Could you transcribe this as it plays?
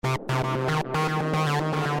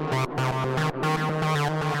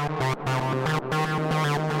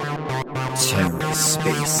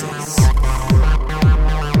TerraSpaces.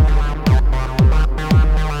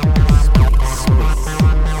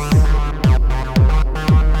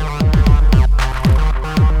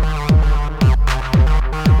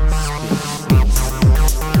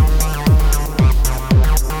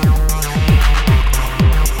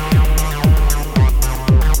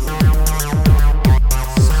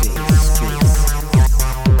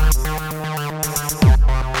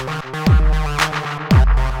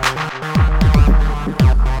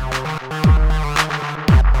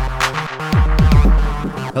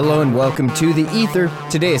 Hello and welcome to The Ether.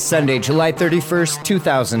 Today is Sunday, July 31st,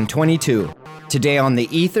 2022. Today on The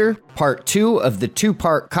Ether, part 2 of the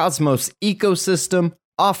two-part Cosmos ecosystem,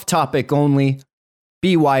 off-topic only,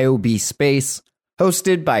 BYOB space,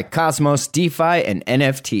 hosted by Cosmos DeFi and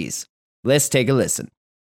NFTs. Let's take a listen.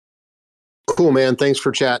 Cool, man. Thanks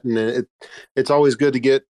for chatting. It's always good to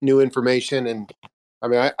get new information. And I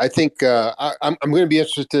mean, I think I'm going to be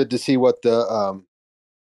interested to see what the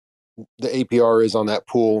APR is on that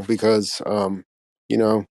pool because, you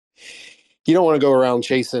don't want to go around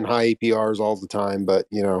chasing high APRs all the time, but,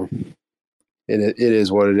 it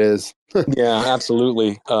is what it is. Yeah,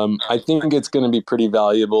 absolutely. I think it's going to be pretty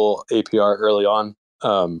valuable APR early on.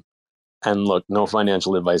 And look, no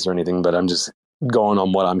financial advice or anything, but I'm just going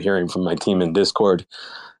on what I'm hearing from my team in Discord,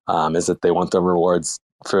 is that they want the rewards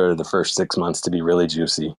for the first 6 months to be really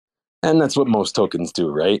juicy. And that's what most tokens do,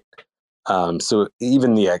 right? So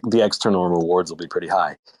even the external rewards will be pretty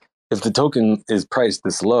high. If the token is priced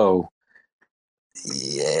this low,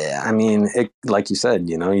 yeah, I mean, like you said,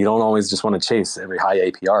 you don't always just want to chase every high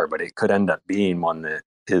APR, but it could end up being one that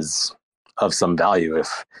is of some value.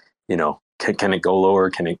 If can it go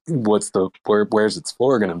lower? Where's its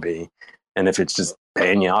floor going to be? And if it's just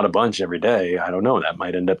paying you out a bunch every day, I don't know. That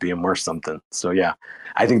might end up being worth something. So yeah,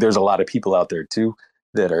 I think there's a lot of people out there too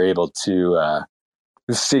that are able to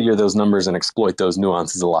figure those numbers and exploit those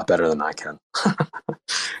nuances a lot better than I can.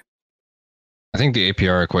 I think the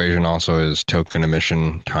APR equation also is token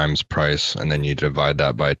emission times price, and then you divide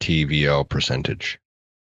that by TVL percentage.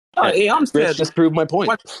 Hey, I'm scared. Just prove my point.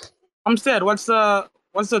 I'm scared. What's the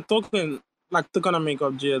token tokenomic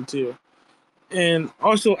of GL2? And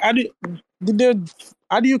also, how do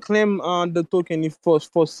you claim the token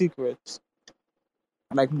for secrets?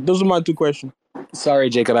 Those are my two questions. Sorry,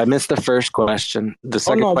 Jacob, I missed the first question. The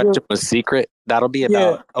second question was secret. That'll be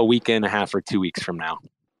about a week and a half or 2 weeks from now.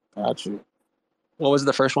 Got you. What was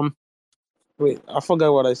the first one? Wait, I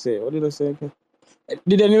forgot what I said. What did I say again?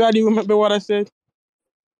 Did anybody remember what I said?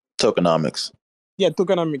 Tokenomics. Yeah,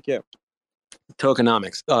 tokenomic, yeah.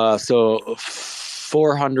 Tokenomics. So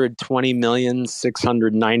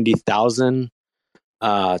 420,690,000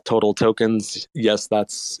 total tokens. Yes,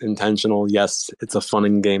 that's intentional. Yes, it's a fun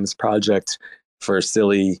and games project for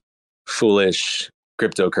silly, foolish,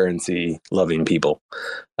 cryptocurrency loving people.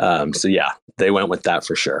 So yeah, they went with that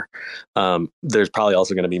for sure. There's probably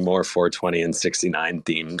also going to be more 420 and 69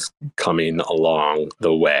 themes coming along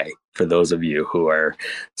the way for those of you who are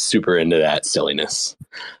super into that silliness.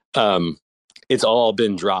 It's all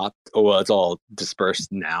been dropped. Well, it's all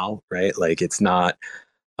dispersed now, right? It's not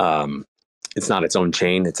its own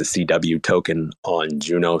chain. It's a CW token on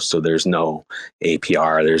Juno. So there's no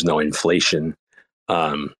APR, there's no inflation.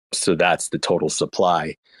 So that's the total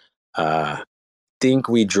supply. Think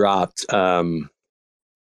we dropped, I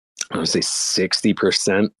would say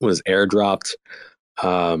 60% was airdropped,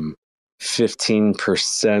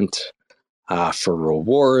 15% for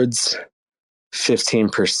rewards,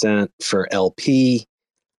 15% for LP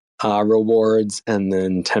rewards, and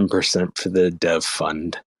then 10% for the dev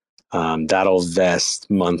fund. That'll vest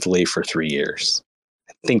monthly for 3 years.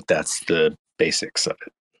 I think that's the basics of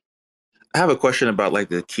it. I have a question about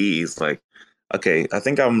the keys. Okay, I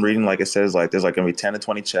think I'm reading it says there's gonna be 10 to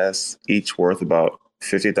 20 chests, each worth about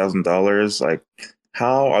 $50,000.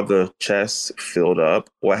 How are the chests filled up?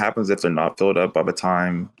 What happens if they're not filled up by the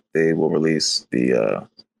time they will release the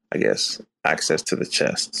access to the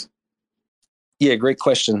chests? Yeah, great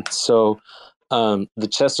question. So the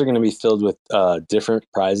chests are going to be filled with different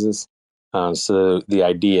prizes. So the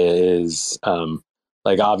idea is,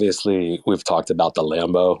 obviously we've talked about the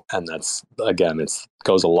Lambo, and that's, again, it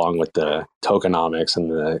goes along with the tokenomics and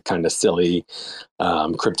the kind of silly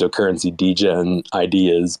cryptocurrency degen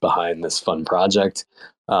ideas behind this fun project.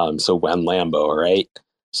 So when Lambo, right?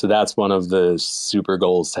 So that's one of the super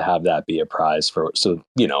goals, to have that be a prize for. So,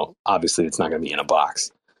 obviously it's not going to be in a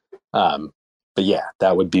box. But yeah,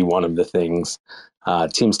 that would be one of the things.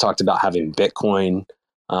 Teams talked about having Bitcoin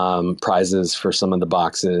prizes for some of the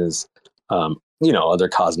boxes, other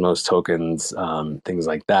Cosmos tokens, things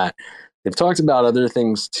like that. They've talked about other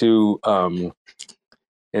things too,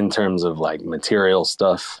 in terms of like material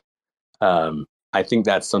stuff. I think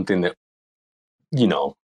that's something that,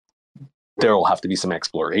 there will have to be some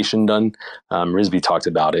exploration done. Risby talked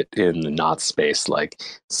about it in the Knot space. Like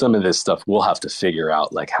some of this stuff we'll have to figure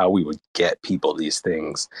out, like how we would get people these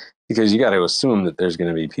things, because you got to assume that there's going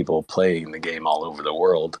to be people playing the game all over the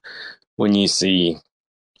world. When you see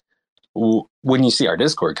our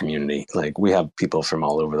Discord community, like we have people from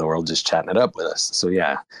all over the world just chatting it up with us. So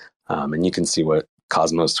yeah, and you can see what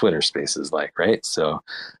Cosmos Twitter space is like, right? So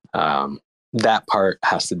that part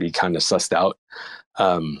has to be kind of sussed out.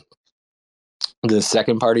 The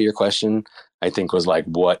second part of your question, I think, was like,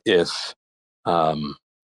 what if the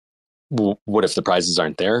prizes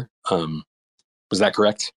aren't there? Was that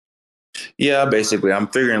correct? Yeah, basically, I'm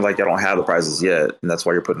figuring like I don't have the prizes yet, and that's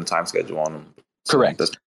why you're putting a time schedule on them. So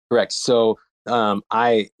Correct. So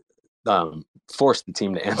I forced the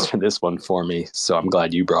team to answer this one for me, so I'm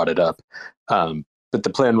glad you brought it up. But the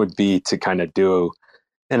plan would be to kind of do,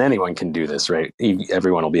 and anyone can do this, right?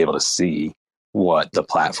 Everyone will be able to see what the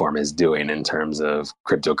platform is doing in terms of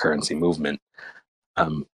cryptocurrency movement.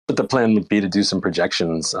 But the plan would be to do some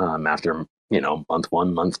projections after, month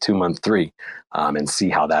 1, month 2, month 3, and see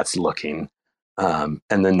how that's looking. And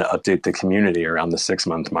then to update the community around the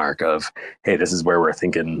 6-month mark of, hey, this is where we're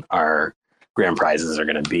thinking our grand prizes are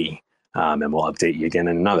going to be. And we'll update you again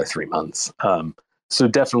in another 3 months. So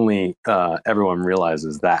definitely everyone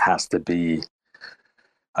realizes that has to be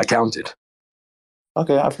accounted.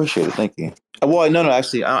 Okay, I appreciate it. Thank you. Well, no,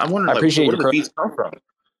 actually, I'm wondering, where do the fees come from?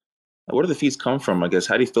 Where do the fees come from? I guess,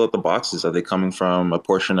 how do you fill out the boxes? Are they coming from a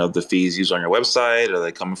portion of the fees used on your website? Are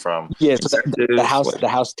they coming from the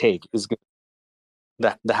house take is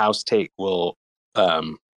the house take will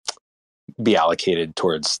be allocated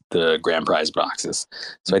towards the grand prize boxes.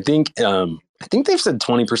 So I think they've said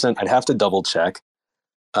 20%. I'd have to double check.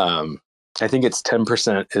 I think it's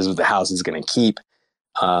 10% is what the house is going to keep.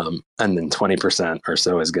 And then 20% or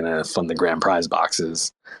so is going to fund the grand prize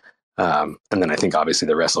boxes. And then I think obviously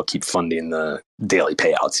the rest will keep funding the daily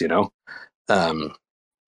payouts, I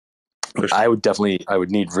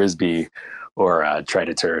would need Risby or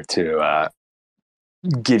Tridator to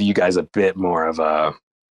give you guys a bit more of a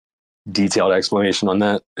detailed explanation on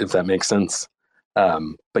that, if that makes sense.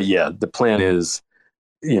 But yeah, the plan is,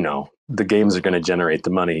 the games are going to generate the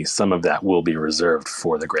money. Some of that will be reserved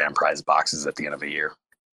for the grand prize boxes at the end of the year.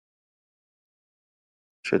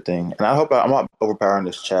 Sure thing. And I hope I'm not overpowering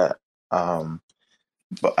this chat.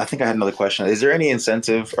 But I think I had another question. Is there any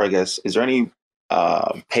incentive, or I guess, is there any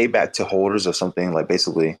payback to holders of something, like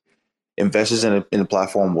basically investors in the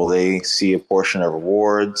platform? Will they see a portion of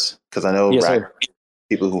rewards? Because I know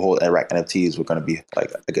people who hold RAC NFTs were going to be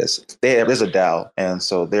like, I guess there's a DAO, and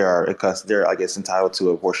so they're I guess entitled to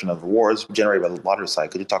a portion of rewards generated by the lottery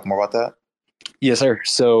site. Could you talk more about that? Yes, sir.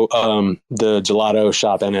 So the Gelato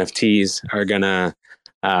Shop NFTs are gonna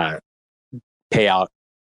pay out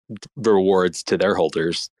rewards to their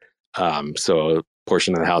holders. So a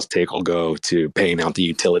portion of the house take will go to paying out the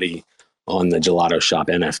utility on the Gelato Shop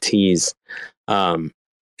NFTs.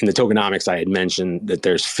 In the tokenomics, I had mentioned that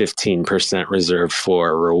there's 15% reserved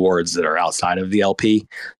for rewards that are outside of the LP.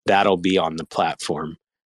 That'll be on the platform.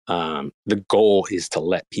 The goal is to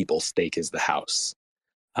let people stake as the house.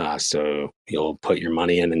 So you'll put your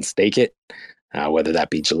money in and stake it, whether that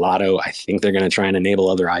be Gelato. I think they're going to try and enable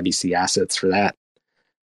other IBC assets for that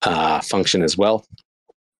function as well.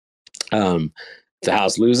 If the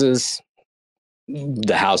house loses,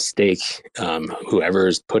 the house stake,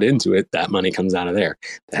 whoever's put into it, that money comes out of there.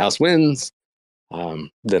 The house wins,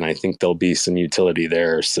 then I think there'll be some utility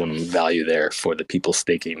there, some value there for the people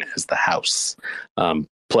staking as the house.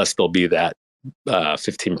 Plus, there'll be that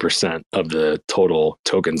 15% of the total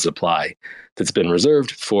token supply that's been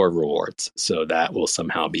reserved for rewards. So that will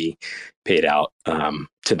somehow be paid out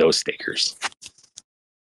to those stakers.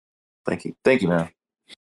 Thank you, man.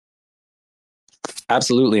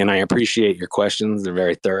 Absolutely, and I appreciate your questions. They're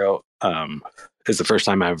very thorough. It's the first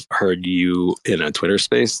time I've heard you in a Twitter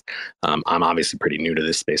space. I'm obviously pretty new to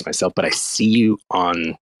this space myself, but I see you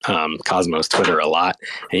on Cosmos Twitter a lot,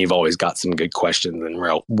 and you've always got some good questions and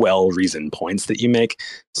well-reasoned points that you make.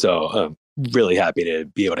 So really happy to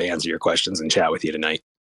be able to answer your questions and chat with you tonight.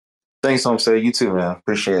 Thanks, Homestead. You too, man.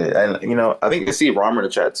 Appreciate it. And, I think you see Romer in the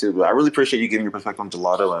chat too, but I really appreciate you giving your perspective on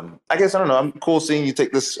Gelato. And I guess, I don't know, I'm cool seeing you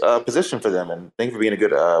take this position for them. And thank you for being a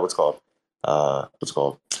good, I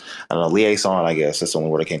don't know, liaison, I guess. That's the only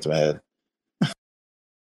word that came to my head.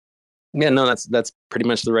 Yeah, no, that's pretty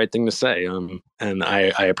much the right thing to say. And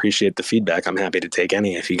I appreciate the feedback. I'm happy to take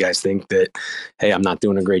any. If you guys think that, hey, I'm not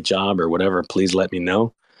doing a great job or whatever, please let me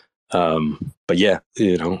know. But yeah,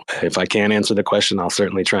 if I can't answer the question, I'll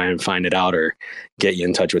certainly try and find it out or get you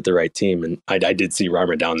in touch with the right team. And I did see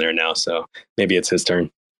Rarma down there now, so maybe it's his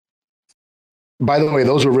turn. By the way,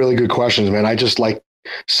 those were really good questions, man. I just like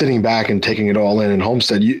sitting back and taking it all in. And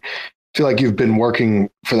Homestead, you feel like you've been working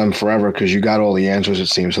for them forever because you got all the answers, it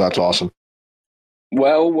seems. So that's awesome.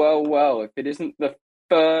 Well. If it isn't the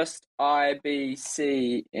first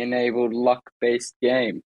IBC-enabled luck-based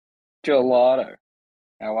game, Gelato,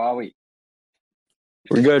 how are we?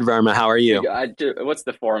 We're good, Rarma. How are you? What's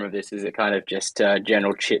the form of this? Is it kind of just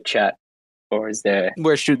general chit-chat? Or is there?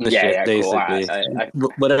 We're shooting the shit, basically.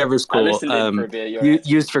 Cool. Whatever's cool. I listened in for a bit.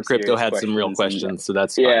 Used for Crypto had some real questions, so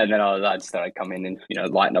that's fine. Yeah, and then I just thought I'd come in and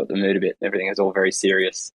lighten up the mood a bit. Everything is all very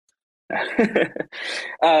serious.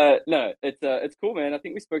 No, it's cool, man. I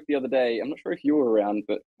think we spoke the other day. I'm not sure if you were around,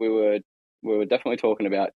 but we were definitely talking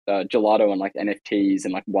about Gelato and like NFTs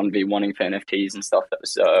and like 1v1ing for NFTs and stuff. That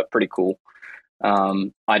was pretty cool.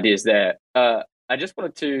 Ideas there. I just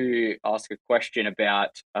wanted to ask a question about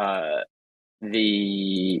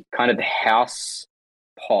the kind of the house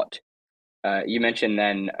pot. You mentioned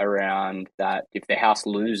then around that if the house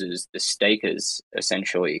loses, the stakers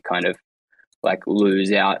essentially kind of like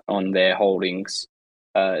lose out on their holdings.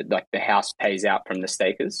 Like the house pays out from the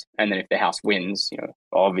stakers, and then if the house wins,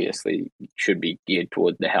 obviously should be geared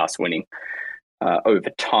towards the house winning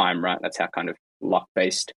over time, right? That's how kind of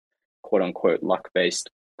luck-based, quote unquote,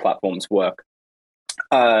 luck-based platforms work.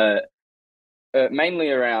 Mainly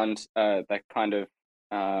around that kind of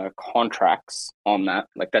contracts on that.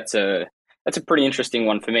 Like that's a pretty interesting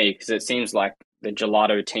one for me because it seems like the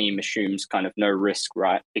Gelato team assumes kind of no risk,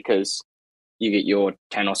 right? Because you get your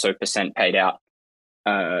 10 or so % paid out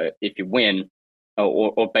if you win,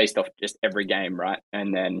 or based off just every game, right?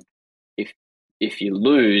 And then if you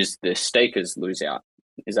lose, the stakers lose out.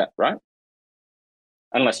 Is that right?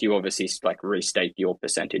 Unless you obviously like restake your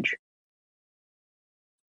percentage.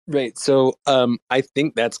 Right. So I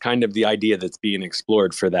think that's kind of the idea that's being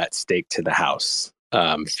explored for that stake to the house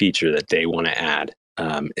feature that they want to add.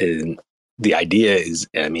 And the idea is,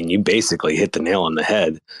 I mean, you basically hit the nail on the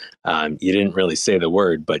head. You didn't really say the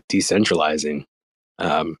word, but decentralizing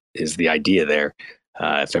is the idea there.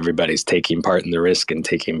 If everybody's taking part in the risk and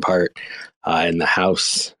taking part in the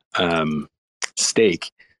house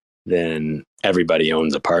stake, then everybody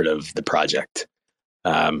owns a part of the project.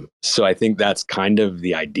 So I think that's kind of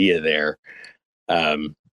the idea there.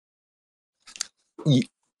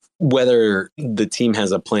 Whether the team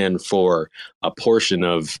has a plan for a portion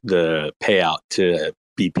of the payout to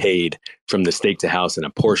be paid from the stake to house and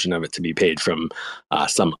a portion of it to be paid from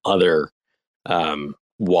some other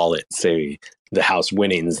wallet, say the house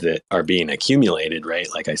winnings that are being accumulated, right?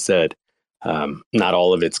 Like I said, not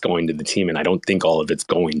all of it's going to the team, and I don't think all of it's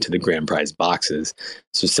going to the grand prize boxes.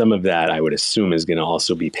 So some of that I would assume is going to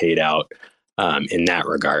also be paid out in that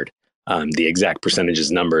regard. The exact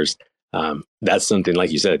percentages numbers, that's something,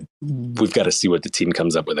 like you said, we've got to see what the team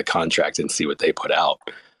comes up with a contract and see what they put out.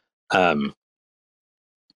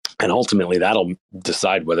 And ultimately that'll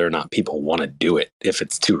decide whether or not people want to do it, if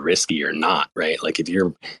it's too risky or not, right? Like if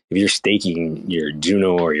you're staking your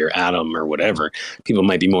Juno or your Atom or whatever, people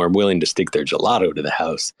might be more willing to stake their Gelato to the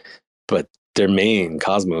house, but their main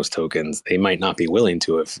Cosmos tokens, they might not be willing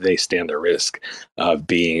to if they stand a risk of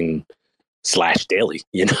being slashed daily,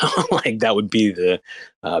 like that would be the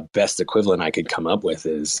best equivalent I could come up with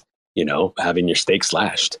is, having your stake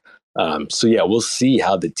slashed. So yeah, we'll see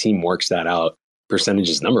how the team works that out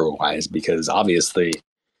percentages number wise, because obviously,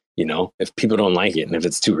 if people don't like it and if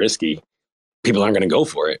it's too risky, people aren't going to go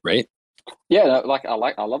for it, right? Yeah,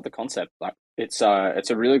 I love the concept. Like it's a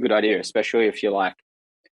really good idea, especially if you're like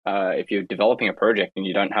if you're developing a project and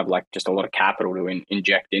you don't have like just a lot of capital to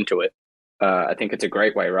inject into it. I think it's a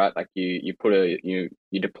great way, right? Like you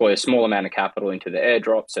deploy a small amount of capital into the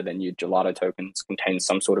airdrop, so then your Gelato tokens contain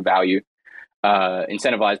some sort of value.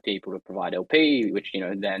 Incentivize people to provide LP, which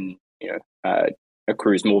then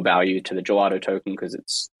accrues more value to the Gelato token because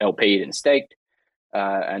it's LP'd and staked.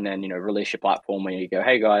 And then release your platform where you go,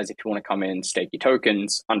 hey guys, if you want to come in, stake your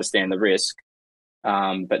tokens, understand the risk,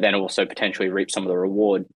 but then also potentially reap some of the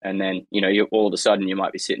reward. And then you all of a sudden you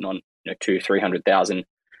might be sitting on 200,000-300,000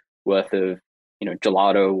 worth of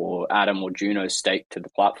Gelato or Atom or Juno staked to the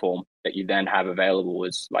platform that you then have available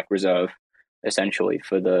as like reserve essentially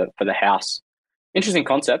for the house. Interesting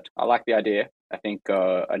concept. I like the idea. I think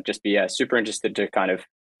I'd just be super interested to kind of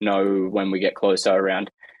know when we get closer around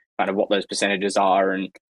kind of what those percentages are and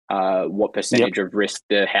what percentage of risk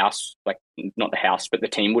the house, like not the house, but the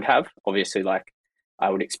team would have. Obviously, like I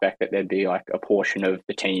would expect that there'd be like a portion of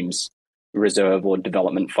the team's reserve or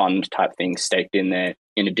development fund type thing staked in there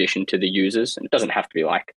in addition to the users. And it doesn't have to be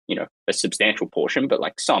like, a substantial portion, but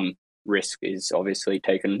like some risk is obviously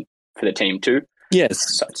taken for the team too.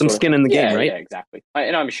 Yes, some skin in the game, right? Yeah, exactly.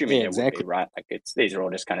 And I'm assuming it would be, right? Like these are all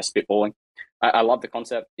just kind of spitballing. I love the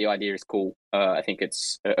concept. The idea is cool. I think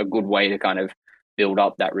it's a good way to kind of build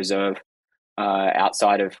up that reserve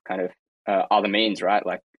outside of kind of other means, right?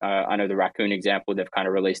 Like I know the Raccoon example, they've kind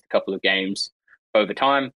of released a couple of games over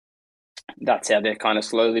time. That's how they're kind of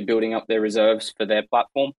slowly building up their reserves for their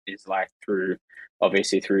platform, is like through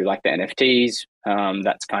like the NFTs.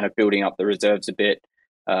 That's kind of building up the reserves a bit.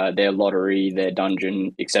 Their lottery, their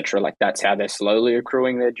dungeon, etc. Like that's how they're slowly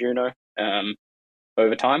accruing their Juno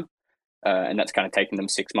over time. And that's kind of taken them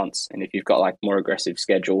 6 months. And if you've got like more aggressive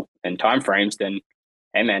schedule and timeframes, then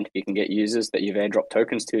hey man, you can get users that you've airdropped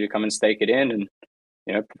tokens to come and stake it in and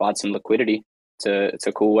provide some liquidity. It's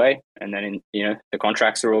a cool way. And then the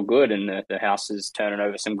contracts are all good and the house is turning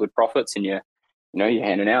over some good profits, and you're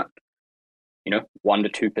handing out 1 to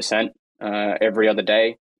 2% every other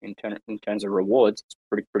day in terms of rewards.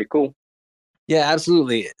 It's pretty cool. Yeah,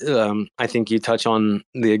 absolutely. I think you touch on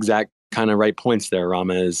the exact kind of right points there,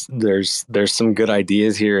 Rama. Is there's some good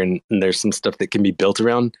ideas here, and there's some stuff that can be built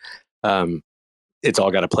around. It's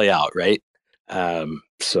all got to play out, right?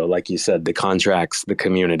 So like you said, the contracts, the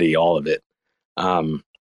community, all of it.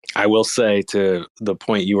 I will say, to the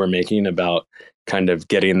point you were making about kind of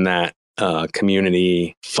getting that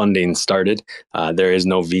community funding started, there is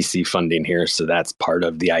no VC funding here. So that's part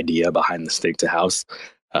of the idea behind the Stake to House.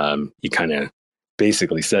 You kind of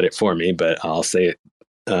basically said it for me, but I'll say it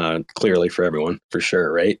clearly for everyone, for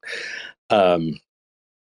sure, right?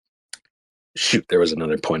 Shoot, there was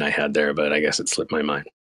another point I had there, but I guess it slipped my mind.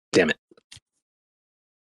 Damn it.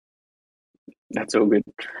 That's all good.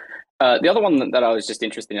 The other one that I was just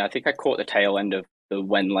interested in, I think I caught the tail end of the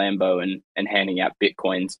when Lambo and handing out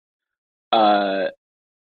Bitcoins.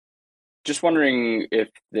 Just wondering if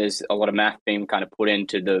there's a lot of math being kind of put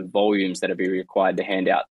into the volumes that are be required to hand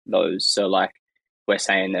out those. So like we're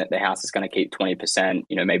saying that the house is going to keep 20%,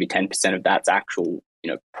 maybe 10% of that's actual,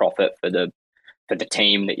 profit for the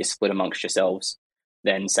team that you split amongst yourselves.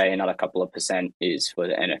 Then say another couple of percent is for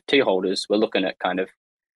the NFT holders. We're looking at kind of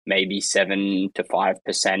maybe 7 to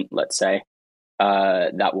 5%, let's say,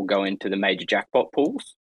 that will go into the major jackpot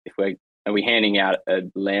pools. Are we handing out a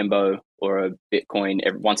Lambo or a Bitcoin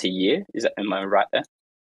once a year? Am I right there?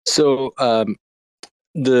 So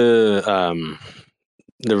the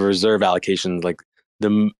reserve allocation, like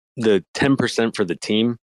the 10% for the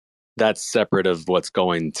team, that's separate of what's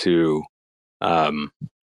going to the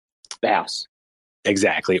house.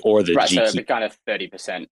 Exactly, or the right. GK. So the kind of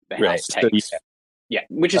 30% the house right. takes. So, yeah,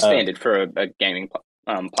 which is standard for a gaming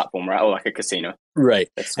platform, right? Or like a casino. Right.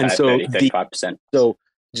 That's and so 35%. So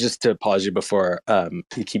just to pause you before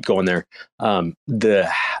you keep going there, the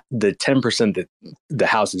 10% that the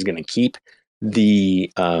house is going to keep, the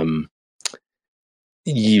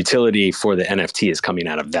utility for the NFT is coming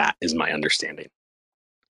out of that, is my understanding.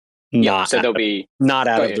 So there'll be not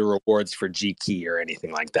out of the rewards for G Key or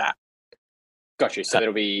anything like that. Got you. So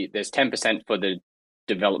there's 10% for the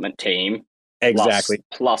development team. Exactly.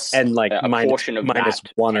 Plus and like a portion of minus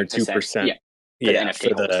that 1 or 2%. Yeah,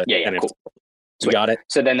 for the NFT. NFT. Cool. You got it.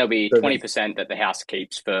 So then there'll be 20% that the house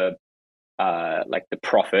keeps for like the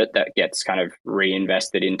profit that gets kind of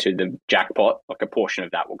reinvested into the jackpot. Like a portion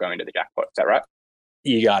of that will go into the jackpot. Is that right?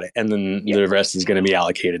 You got it. And then the rest is going to be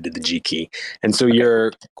allocated to the G Key. And so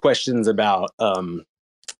your questions about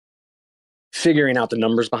figuring out the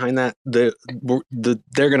numbers behind that, they're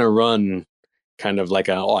going to run kind of like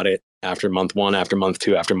an audit after month 1, after month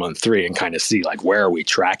 2, after month 3, and kind of see like, where are we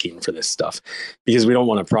tracking for this stuff? Because we don't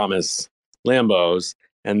want to promise Lambos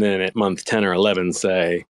and then at month 10 or 11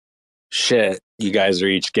 say, shit, you guys are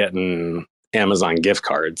each getting Amazon gift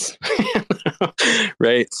cards.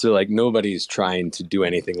 Right? So like nobody's trying to do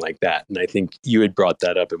anything like that. And I think you had brought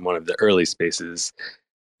that up in one of the early spaces,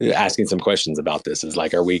 asking some questions about this, is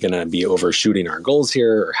like, are we going to be overshooting our goals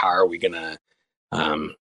here, or how are we going to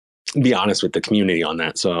be honest with the community on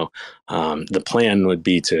that? So the plan would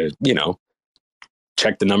be to,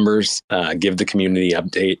 check the numbers, give the community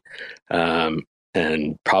update,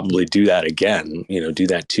 and probably do that again, do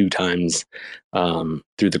that 2 times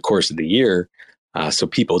through the course of the year. So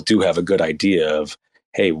people do have a good idea of,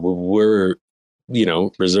 hey, we're,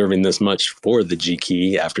 reserving this much for the G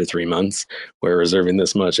Key after 3 months. We're reserving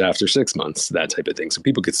this much after 6 months, that type of thing. So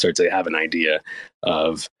people could start to have an idea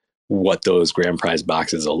of what those grand prize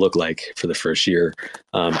boxes will look like for the first year.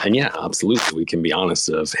 And yeah, absolutely, we can be honest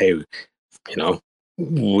of, hey,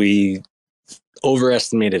 we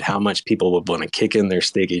overestimated how much people would want to kick in their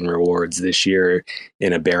staking rewards this year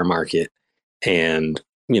in a bear market, and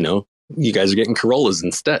you guys are getting Corollas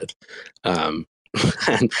instead. And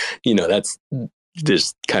that's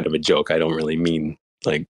just kind of a joke. I don't really mean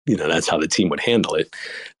that's how the team would handle it.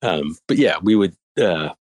 But yeah, we would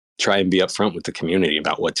try and be upfront with the community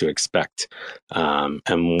about what to expect,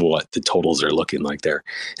 and what the totals are looking like there.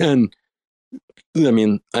 And I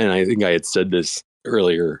mean, and I think I had said this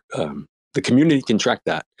earlier, the community can track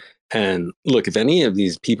that. And look, if any of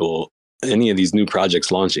these people, any of these new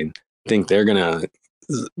projects launching, think they're going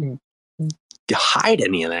to hide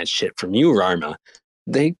any of that shit from you, Rarma,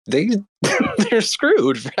 they're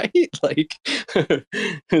screwed, right?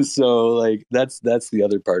 So that's the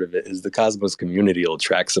other part of it, is the Cosmos community will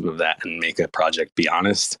track some of that and make a project be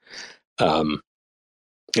honest.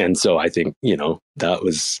 And so I think, that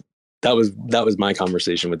was my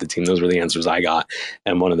conversation with the team. Those were the answers I got.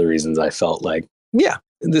 And one of the reasons I felt like, yeah,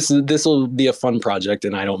 this will be a fun project,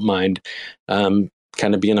 and I don't mind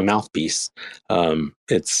kind of being a mouthpiece.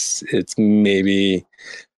 It's maybe,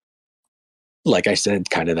 like I said,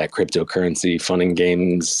 kind of that cryptocurrency fun and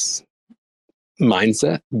games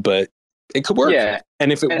mindset, but it could work. Yeah.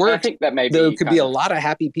 And if it works, I think that there could be a lot of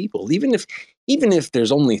happy people, even if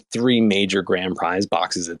there's only 3 major grand prize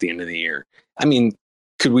boxes at the end of the year. I mean,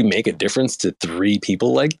 could we make a difference to 3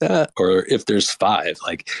 people like that? Or if there's 5,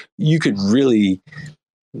 you could really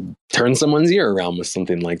turn someone's ear around with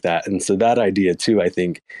something like that. And so that idea too, I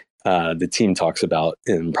think the team talks about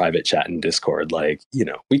in private chat and Discord,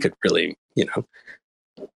 we could really,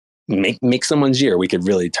 make someone's year. We could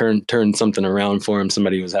really turn something around for him.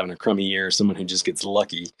 Somebody who's having a crummy year, someone who just gets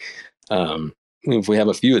lucky. If we have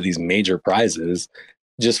a few of these major prizes,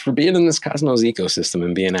 just for being in this Cosmos ecosystem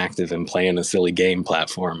and being active and playing a silly game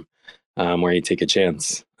platform, where you take a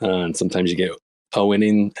chance, and sometimes you get a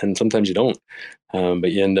winning and sometimes you don't,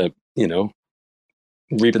 but you end up,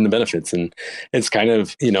 reaping the benefits. And it's kind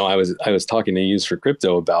of, I was talking to Use for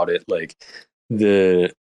Crypto about it,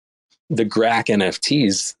 the GRAC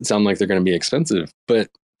NFTs sound like they're going to be expensive, but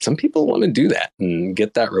some people want to do that and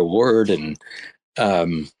get that reward. And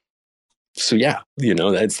so yeah,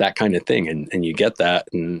 that's that kind of thing, and you get that,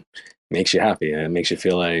 and it makes you happy, and it makes you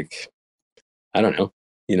feel like, I don't know,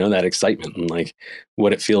 that excitement, and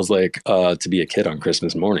what it feels like to be a kid on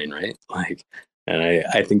Christmas morning, right? And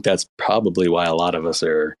I think that's probably why a lot of us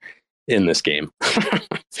are in this game.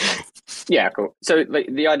 Yeah, cool. So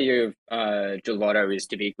the idea of gelato is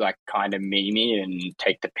to be kind of memey and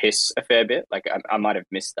take the piss a fair bit. I might have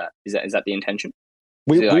missed that. Is that the intention?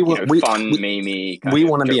 We fun, memey. We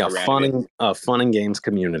want to be a fun and games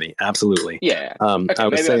community. Absolutely. Yeah. Okay,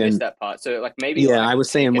 I missed that part. So maybe I was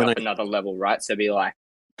saying when another level, right? So be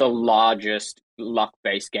the largest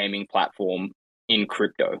luck-based gaming platform in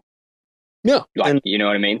crypto. Yeah. You know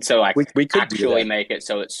what I mean? So we could actually make it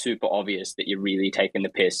so it's super obvious that you're really taking the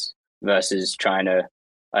piss versus trying to.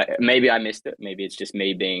 Maybe I missed it. Maybe it's just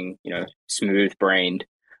me being smooth-brained.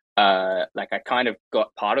 I kind of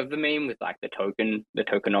got part of the meme with the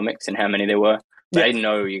tokenomics and how many there were. But I didn't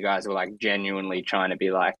know you guys were genuinely trying to be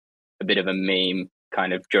a bit of a meme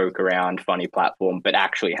kind of joke around funny platform, but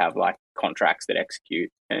actually have contracts that execute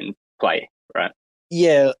and play, right?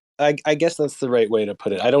 Yeah, I guess that's the right way to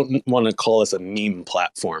put it. I don't want to call us a meme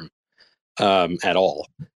platform at all.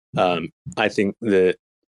 I think that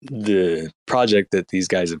the project that these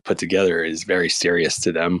guys have put together is very serious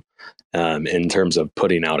to them, in terms of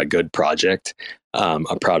putting out a good project,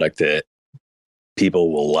 a product that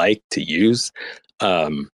people will like to use.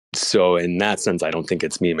 So in that sense, I don't think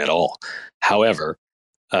it's meme at all. However,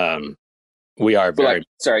 we are very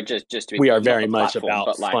just to be we are very much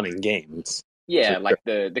about fun and games. Yeah,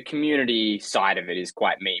 the community side of it is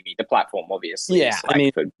quite memey. The platform, obviously, is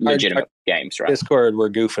for legitimate games, right? Discord, we're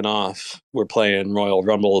goofing off. We're playing Royal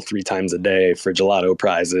Rumble 3 times a day for gelato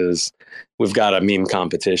prizes. We've got a meme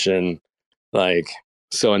competition.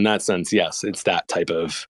 So in that sense, yes, it's that type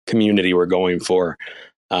of community we're going for.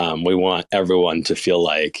 We want everyone to feel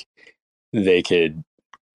like they could,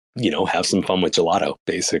 have some fun with gelato,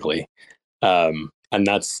 basically. And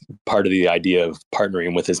that's part of the idea of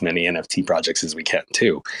partnering with as many NFT projects as we can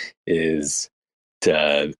too, is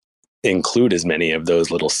to include as many of those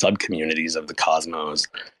little sub communities of the Cosmos.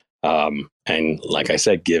 And like I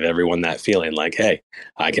said, give everyone that feeling hey,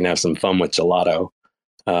 I can have some fun with gelato.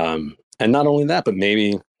 And not only that, but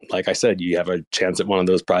maybe, like I said, you have a chance at one of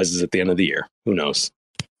those prizes at the end of the year. Who knows?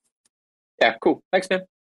 Yeah, cool. Thanks, man.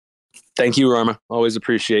 Thank you, Rarma. Always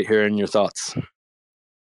appreciate hearing your thoughts.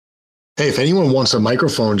 Hey, if anyone wants a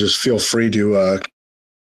microphone, just feel free to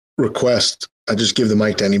request. I just give the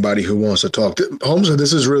mic to anybody who wants to talk. Holmes,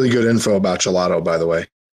 this is really good info about gelato, by the way.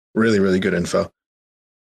 Really, really good info.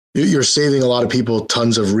 You're saving a lot of people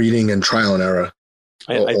tons of reading and trial and error.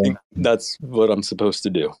 I think that's what I'm supposed to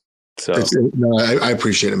do. So no, I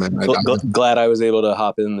appreciate it, man. Glad I was able to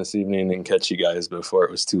hop in this evening and catch you guys before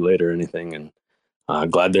it was too late or anything.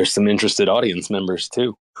 And glad there's some interested audience members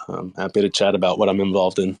too. I'm happy to chat about what I'm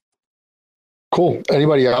involved in. Cool.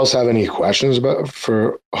 Anybody else have any questions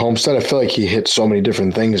for Homestead? I feel like he hit so many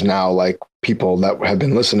different things now. Like people that have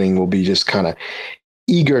been listening will be just kind of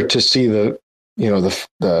eager to see the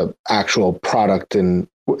actual product. And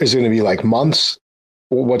is it going to be like months?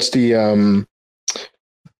 What's the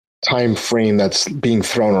time frame that's being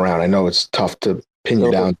thrown around? I know it's tough to pin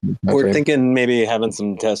you down. We're thinking maybe having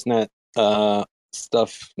some testnet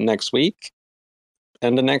stuff next week,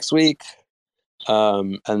 end of next week,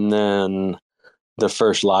 and then the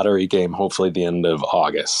first lottery game, hopefully the end of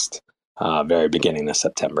August, very beginning of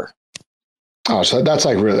September. Oh, so that's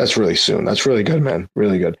really soon. That's really good, man.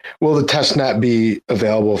 Really good. Will the testnet be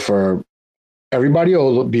available for everybody, or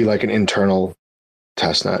will it be like an internal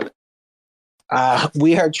testnet?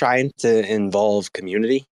 We are trying to involve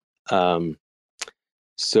community.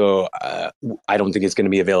 So I don't think it's going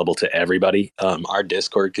to be available to everybody. Our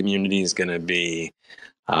Discord community is going to be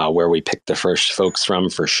where we pick the first folks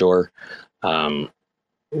from for sure.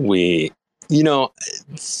 You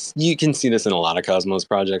can see this in a lot of Cosmos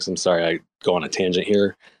projects. I'm sorry, I go on a tangent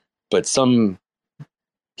here, but some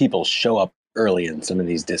people show up early in some of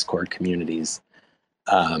these Discord communities.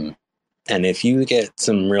 And if you get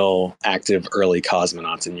some real active early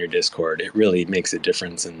cosmonauts in your Discord, it really makes a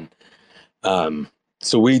difference. And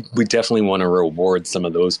so we definitely want to reward some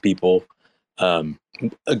of those people.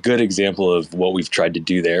 A good example of what we've tried to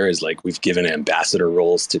do there is like we've given ambassador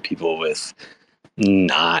roles to people with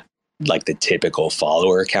not like the typical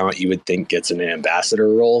follower account you would think gets an ambassador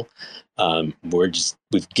role.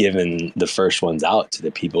 We've given the first ones out to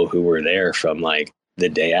the people who were there from like the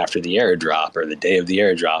day after the airdrop or the day of the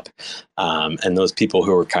airdrop. And those people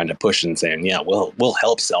who were kind of pushing saying, yeah, we'll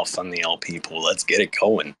help self-fund the LP pool. Let's get it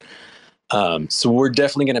going. So we're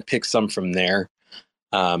definitely going to pick some from there.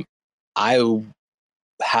 I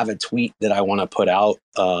have a tweet that I want to put out,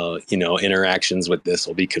 interactions with this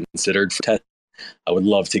will be considered for test. I would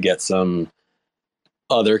love to get some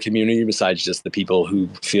other community besides just the people who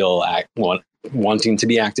feel wanting to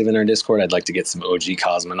be active in our Discord. I'd like to get some OG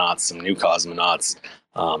cosmonauts, some new cosmonauts,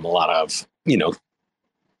 a lot of,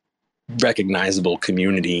 recognizable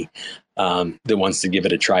community that wants to give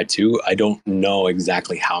it a try too. I don't know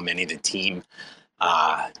exactly how many the team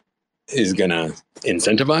is going to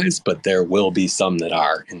incentivize, but there will be some that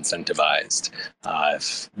are incentivized.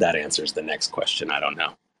 If that answers the next question, I don't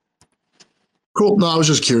know. Cool. No, I was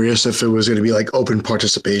just curious if it was going to be like open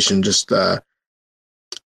participation, just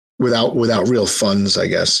without real funds, I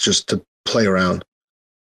guess, just to play around.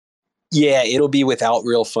 Yeah, it'll be without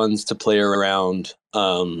real funds to play around.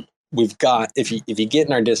 We've got, if you get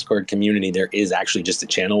in our Discord community, there is actually just a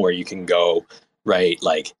channel where you can go write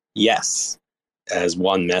like yes as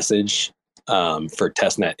one message for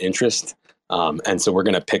testnet interest. And so we're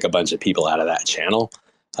going to pick a bunch of people out of that channel.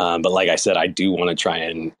 But like I said, I do want to try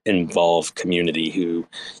and involve community who,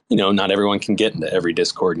 not everyone can get into every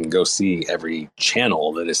Discord and go see every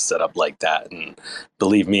channel that is set up like that. And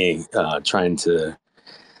believe me, trying to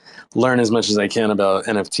learn as much as I can about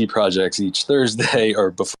NFT projects each Thursday or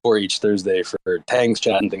before each Thursday for Tangs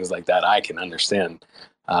chat and things like that, I can understand.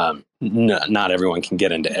 Not everyone can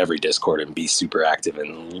get into every Discord and be super active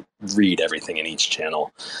and read everything in each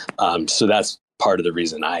channel. So that's part of the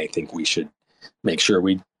reason I think we should make sure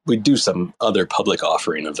we do some other public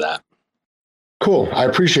offering of that. Cool. I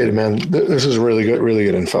appreciate it, man. This is really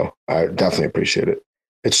good info. I definitely appreciate it.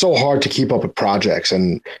 It's so hard to keep up with projects,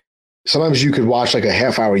 and sometimes you could watch like a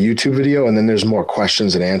half-hour YouTube video and then there's more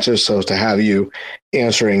questions and answers. So to have you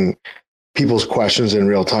answering people's questions in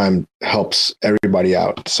real time helps everybody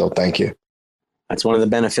out. So thank you. That's one of the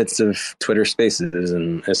benefits of Twitter Spaces,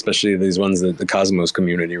 and especially these ones that the Cosmos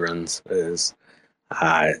community runs, is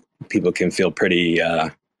people can feel pretty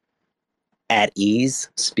at ease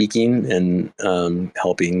speaking and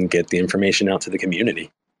helping get the information out to the community.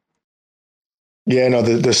 Yeah, no,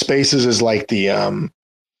 the Spaces is like the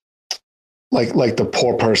like the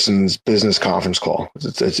poor person's business conference call.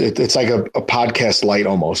 It's like a podcast light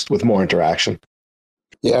almost with more interaction.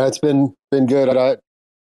 Yeah, it's been good.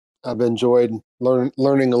 I've enjoyed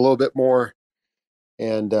learning a little bit more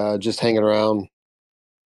and just hanging around.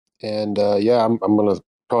 And I'm gonna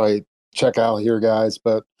probably check out here, guys.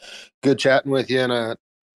 But good chatting with you, and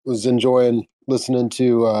was enjoying listening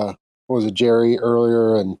to what was it, Jerry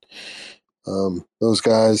earlier, and those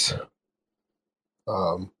guys.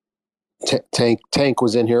 Tank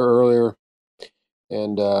was in here earlier,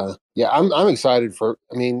 and yeah, I'm excited for.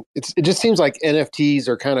 I mean, it just seems like NFTs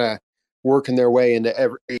are kind of working their way into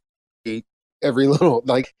every little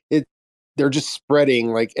like it. They're just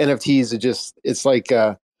spreading like NFTs. It's like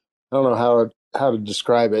I don't know how to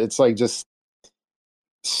describe it. It's like just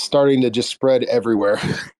starting to just spread everywhere.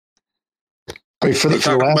 I mean, for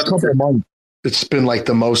the last couple of months, it's been like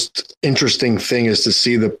the most interesting thing is to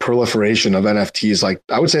see the proliferation of NFTs. Like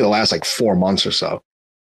I would say the last like 4 months or so.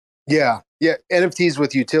 Yeah, NFTs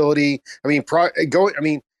with utility. I mean,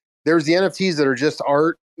 there's the NFTs that are just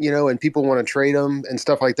art, and people want to trade them and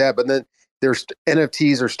stuff like that. But then there's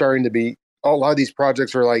NFTs are starting to be a lot of these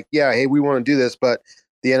projects are like, yeah, hey, we want to do this, but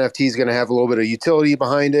the NFT is going to have a little bit of utility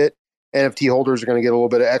behind it. NFT holders are going to get a little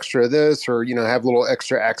bit of extra of this, or have a little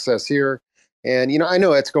extra access here. And I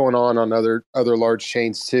know it's going on other large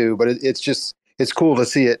chains too, but it's cool to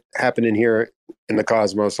see it happening here in the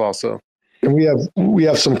Cosmos also. And we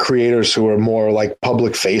have some creators who are more like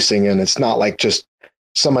public facing, and it's not like just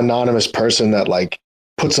some anonymous person that like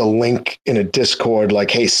puts a link in a Discord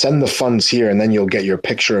like, hey, send the funds here and then you'll get your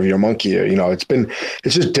picture of your monkey. It's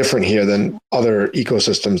just different here than other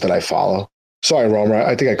ecosystems that I follow. Sorry, Romer,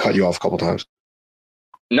 I think I cut you off a couple times.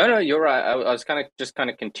 No, you're right. I was kind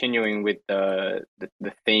of continuing with the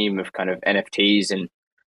theme of kind of NFTs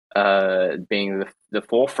and being the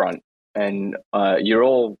forefront, and you're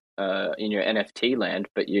all in your NFT land,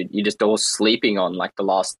 but you're just all sleeping on like the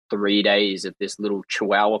last 3 days of this little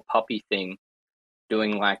Chihuahua puppy thing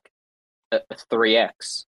doing like a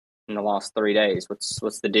 3x in the last 3 days.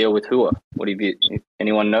 What's the deal with Hua? What do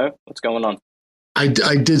anyone know what's going on? I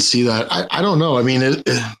did see that. I don't know. I mean,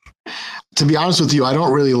 to be honest with you, I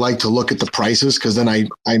don't really like to look at the prices because then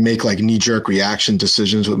I make like knee-jerk reaction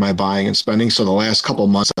decisions with my buying and spending. So the last couple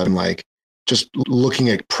of months, I'm like just looking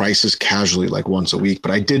at prices casually like once a week.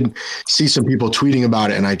 But I did see some people tweeting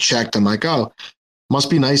about it and I checked. I'm like, oh, must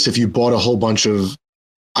be nice if you bought a whole bunch of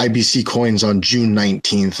IBC coins on June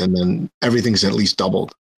 19th and then everything's at least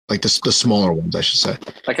doubled. Like the smaller ones, I should say.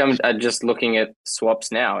 Like I'm just looking at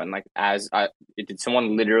swaps now, and like did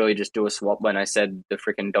someone literally just do a swap when I said the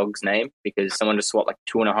freaking dog's name? Because someone just swapped like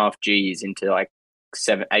 2.5 G's into like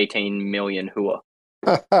 18 million Hua.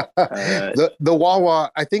 The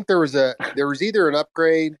Wawa, I think there was either an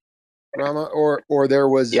upgrade, Rama, or there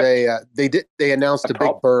was they announced a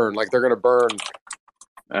big burn, like they're going to burn.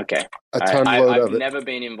 Okay, a ton load of it. I've never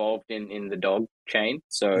been involved in the dog chain,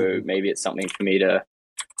 so maybe it's something for me to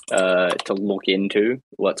look into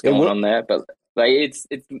what's going on there. But like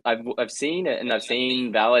I've seen it, and I've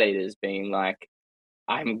seen validators being like,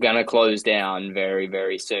 I'm gonna close down very,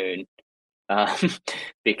 very soon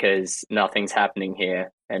because nothing's happening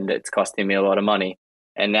here and it's costing me a lot of money.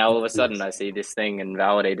 And now all of a sudden I see this thing and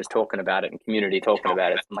validators talking about it and community talking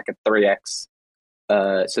about it. It's like a 3x.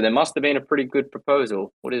 So there must have been a pretty good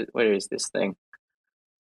proposal. Where is this thing?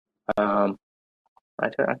 I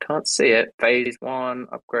can't see it. Phase 1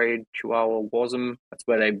 upgrade Chihuahua Wasm. That's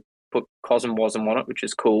where they put Cosm Wasm on it, which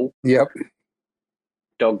is cool. Yep.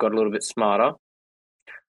 Dog got a little bit smarter.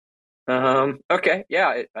 Okay.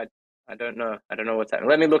 Yeah. I don't know. I don't know what's happening.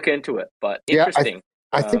 Let me look into it. But interesting.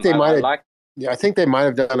 I think they might have. I think they might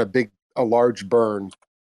have done a large burn.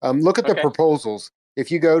 Look at the proposals. If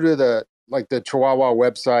you go to the Chihuahua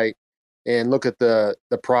website and look at the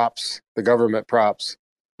props, the government props.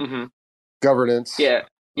 Mm-hmm. Governance. Yeah,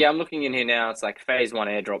 I'm looking in here now. It's like phase 1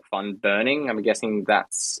 airdrop fund burning. I'm guessing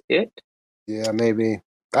that's it. Yeah, maybe.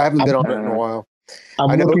 I haven't been on it in a while. I'm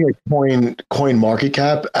looking at coin market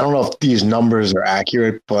cap. I don't know if these numbers are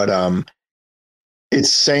accurate, but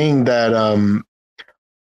it's saying that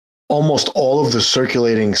almost all of the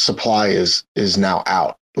circulating supply is now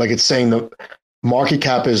out. Like it's saying the market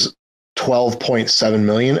cap is 12.7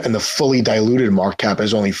 million and the fully diluted market cap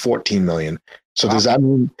is only 14 million. So does that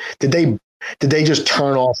mean did they just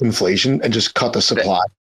turn off inflation and just cut the supply?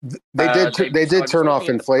 They did turn off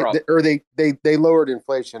inflation, or they lowered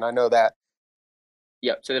inflation. I know that.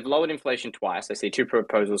 Yeah, so they've lowered inflation twice. I see 2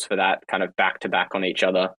 proposals for that, kind of back to back on each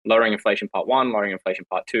other. Lowering inflation part 1, lowering inflation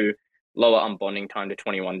part 2, lower unbonding time to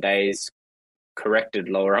 21 days, corrected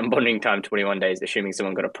lower unbonding time 21 days, assuming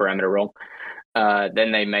someone got a parameter wrong.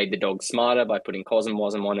 Then they made the dog smarter by putting Cosm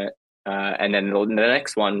Wasm on it. And then the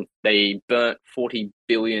next one, they burnt 40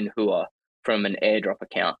 billion Hua from an airdrop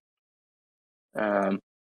account. There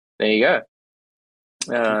you go.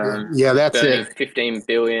 Yeah, that's it. 15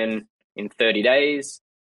 billion in 30 days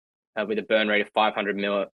with a burn rate of 500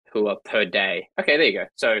 mil Hua per day. Okay, there you go.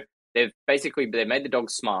 So they've made the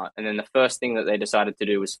dogs smart, and then the first thing that they decided to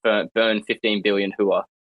do was burn 15 billion hua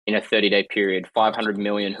in a 30-day period, 500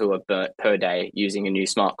 million hua burnt per day using a new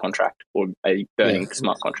smart contract or a burning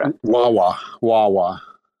smart contract. Wawa.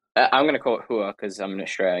 I'm going to call it hua because I'm an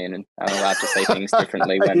Australian and I'm allowed to say things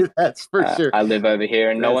differently when That's for sure. I live over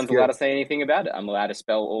here, and no That's one's good. allowed to say anything about it. I'm allowed to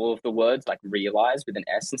spell all of the words like realize with an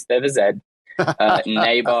S instead of a Z.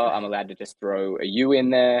 Neighbor, I'm allowed to just throw a U in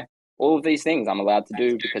there. All of these things I'm allowed to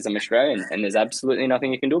do because I'm Australian, and there's absolutely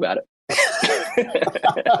nothing you can do about it.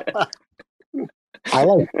 I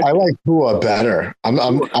like Hua better. I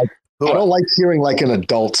don't like hearing like an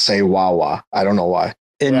adult say Wawa. I don't know why.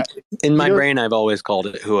 In my brain, I've always called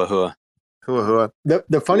it hua hua. Hua hua.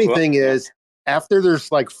 The funny thing is, after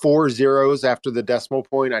there's like 4 zeros after the decimal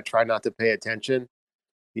point, I try not to pay attention.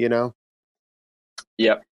 You know.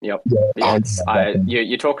 Yep. Yes.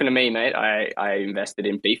 You're talking to me, mate. I invested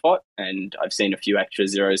in BFOT, and I've seen a few extra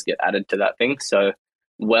zeros get added to that thing, so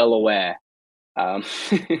well aware.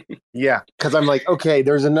 Yeah, because I'm like, okay,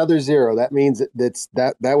 there's another zero. That means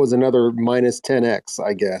that was another minus 10x,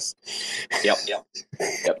 I guess. Yep.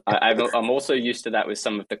 I'm also used to that with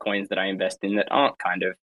some of the coins that I invest in that aren't kind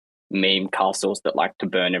of meme castles that like to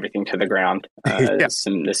burn everything to the ground.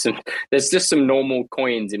 There's just some normal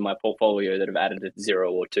coins in my portfolio that have added a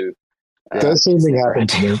 0 or 2. The same thing happened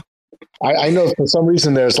to me. I know for some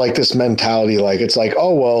reason there's like this mentality, like it's like,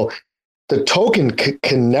 oh well, the token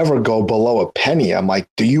can never go below a penny. I'm like,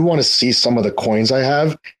 do you want to see some of the coins I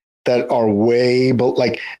have that are way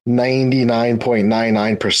like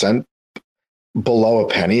 99.99% below a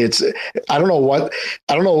penny? I don't know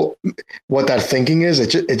what that thinking is.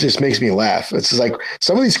 It just makes me laugh. It's just like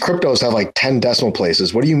some of these cryptos have like 10 decimal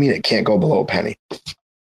places. What do you mean it can't go below a penny?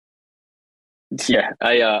 Yeah,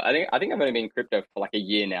 I think I've only been in crypto for like a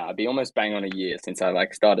year now. I'd be almost bang on a year since I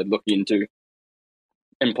like started looking into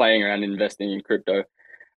and playing around investing in crypto.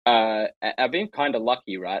 I've been kind of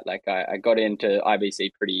lucky, right? Like I got into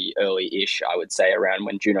IBC pretty early-ish, I would say, around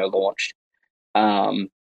when Juno launched.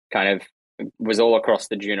 Kind of was all across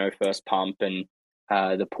the Juno first pump and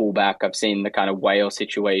the pullback. I've seen the kind of whale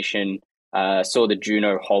situation. Saw the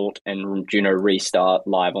Juno halt and Juno restart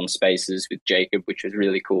live on Spaces with Jacob, which was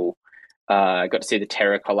really cool. I got to see the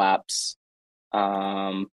Terra collapse.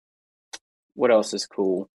 What else is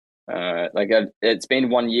cool? It's been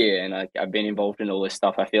 1 year and I've been involved in all this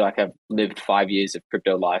stuff. I feel like I've lived 5 years of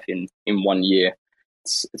crypto life in 1 year.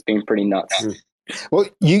 It's been pretty nuts. Well,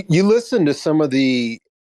 you listen to some of the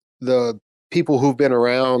people who've been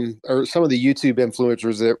around, or some of the YouTube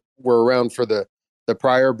influencers that were around for the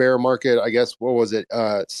prior bear market. I guess what was it,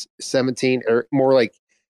 17 or more like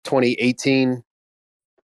 2018,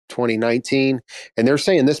 2019, and they're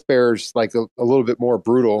saying this bear's like a little bit more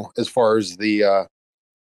brutal as far as the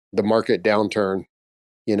market downturn.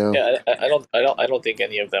 You know, yeah, I don't think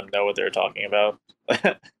any of them know what they're talking about.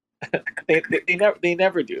 they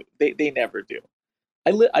never do. They never do.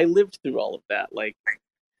 I lived through all of that. Like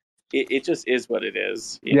it just is what it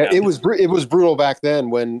is. Yeah, it was brutal back then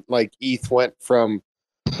when like ETH went from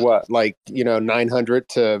what, like, 900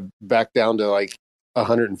 to back down to like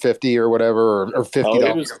 150 or whatever, or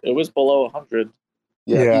 $50. It was below 100.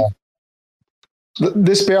 Yeah.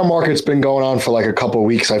 This bear market's been going on for like a couple of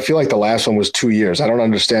weeks. I feel like the last one was 2 years. I don't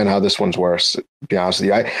understand how this one's worse, to be honest with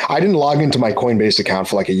you. I didn't log into my Coinbase account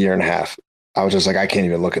for like a year and a half. I was just like, I can't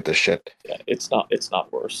even look at this shit. Yeah, it's not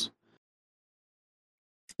worse.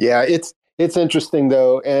 Yeah, it's interesting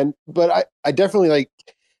though. But I definitely like,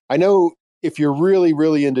 I know if you're really,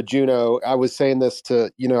 really into Juno, I was saying this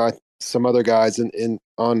to, some other guys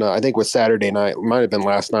on I think it was Saturday night, it might have been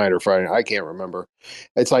last night or Friday, I can't remember.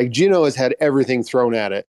 It's like Juno has had everything thrown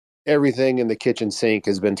at it. Everything in the kitchen sink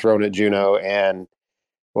has been thrown at Juno, and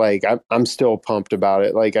like I'm still pumped about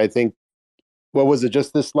it. Like I think, what was it,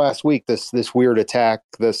 just this last week, this weird attack,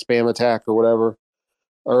 the spam attack or whatever.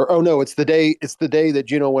 Or oh no, it's the day that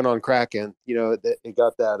Juno went on Kraken. It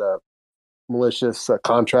got that malicious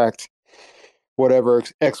contract, whatever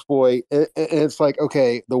exploit, and it's like,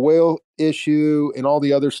 okay, the whale issue and all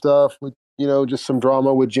the other stuff with just some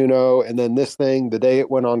drama with Juno, and then this thing the day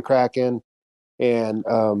it went on Kraken, and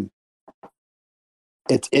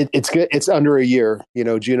it's good. It's under a year.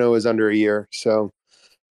 Juno is under a year, so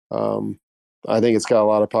I think it's got a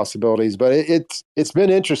lot of possibilities. But it's been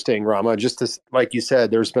interesting, Rama. Just like you said,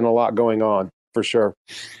 there's been a lot going on for sure.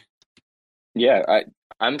 Yeah,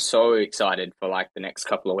 I'm so excited for like the next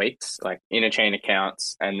couple of weeks, like interchain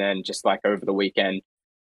accounts, and then just like over the weekend,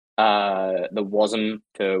 the WASM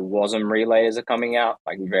to WASM relays are coming out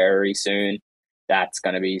like very soon. That's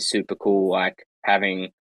going to be super cool. Like having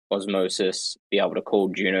osmosis, be able to call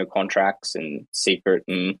Juno contracts and secret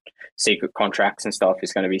contracts and stuff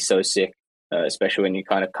is going to be so sick, especially when you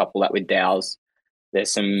kind of couple that with DAOs.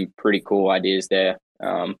 There's some pretty cool ideas there.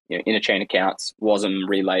 Interchain accounts, WASM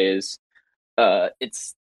relayers.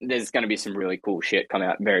 There's going to be some really cool shit come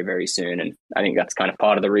out very, very soon. And I think that's kind of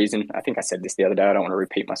part of the reason. I think I said this the other day. I don't want to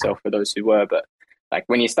repeat myself for those who were, but like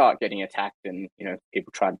when you start getting attacked and,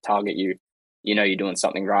 people try to target you, you're doing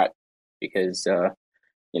something right because,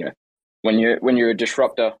 when you're a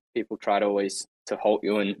disruptor, people try to always to halt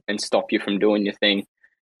you and stop you from doing your thing.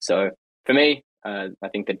 So for me, I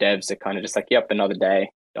think the devs are kind of just like, yep, another day,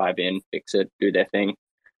 dive in, fix it, do their thing.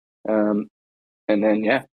 And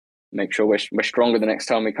then, make sure we're stronger the next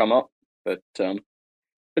time we come up. But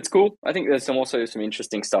it's cool. I think there's also some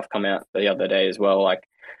interesting stuff come out the other day as well. Like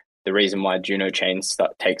the reason why Juno chains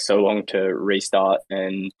takes so long to restart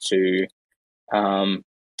and to kind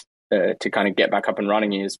of get back up and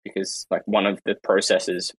running is because like one of the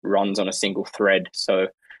processes runs on a single thread. So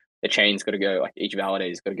the chain's got to go, like each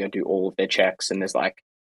validator's got to go do all of their checks, and there's like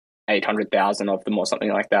 800,000 of them or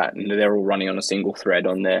something like that, and they're all running on a single thread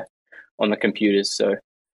on the computers. So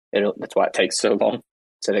that's why it takes so long.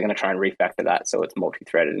 So they're going to try and refactor that so it's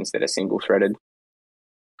multi-threaded instead of single-threaded.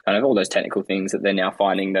 Kind of all those technical things that they're now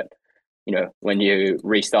finding that, when you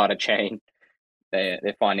restart a chain, they're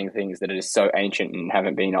finding things that are just so ancient and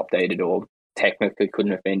haven't been updated or technically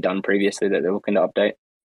couldn't have been done previously that they're looking to update.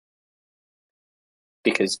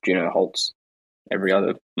 Because Juno halts every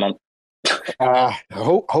other month.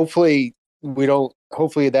 Hopefully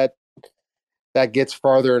that gets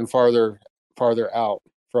farther and farther out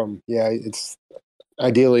from, it's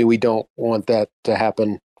ideally we don't want that to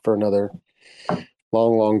happen for another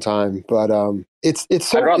long time, but I'd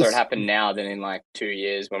rather it happen now than in like 2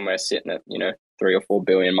 years when we're sitting at 3 or 4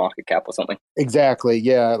 billion market cap or something. Exactly.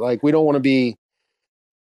 Yeah. Like we don't want to be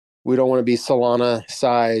Solana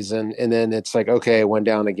size and then it's like, okay, it went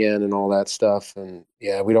down again and all that stuff. And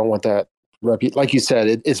we don't want that. Like you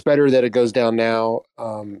said, it's better that it goes down now,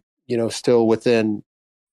 still within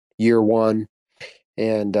year one.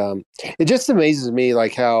 And it just amazes me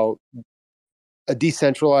like how a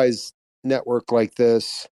decentralized network like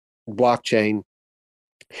this blockchain,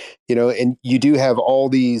 and you do have all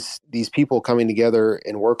these people coming together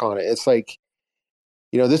and work on it. It's like,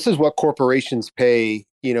 this is what corporations pay,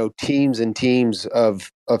 teams and teams of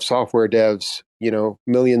software devs,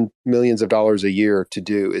 millions of dollars a year to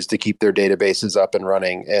do, is to keep their databases up and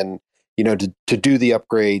running and, to do the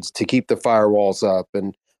upgrades, to keep the firewalls up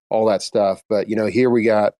and all that stuff. But, here we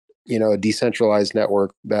got, a decentralized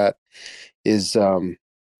network that is, I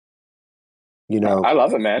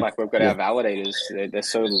love it, man. Like we've got our validators. They're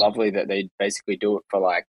so lovely that they basically do it for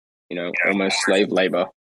like, almost slave labor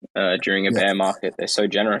during a bear market. They're so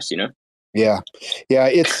generous, Yeah.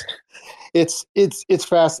 It's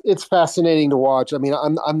fascinating to watch. I mean,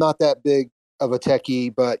 I'm not that big of a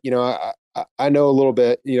techie, but I know a little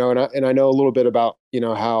bit, and I know a little bit about,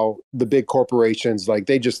 how the big corporations, like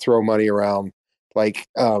they just throw money around. Like,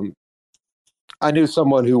 I knew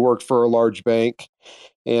someone who worked for a large bank,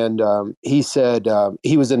 and he said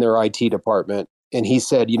he was in their IT department, and he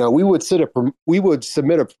said, we would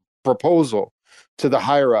submit a proposal to the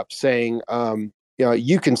higher up saying,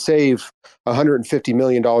 you can save $150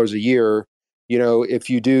 million a year, if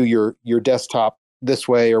you do your desktop this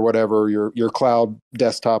way or whatever, your cloud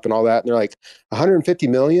desktop and all that. And they're like, 150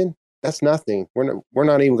 million? That's nothing. We're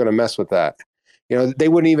not even going to mess with that. They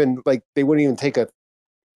wouldn't even take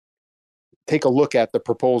a look at the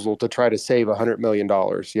proposal to try to save $100 million.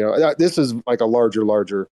 This is like a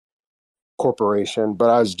larger corporation, but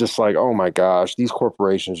I was just like, oh my gosh, these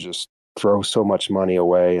corporations just throw so much money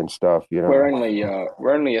away and stuff. We're only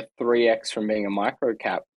a 3x from being a micro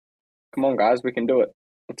cap. Come on, guys, we can do it.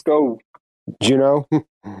 Let's go. Juno.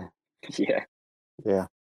 Yeah.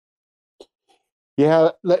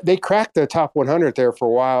 They cracked the top 100 there for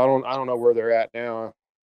a while. I don't know where they're at now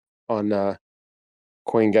on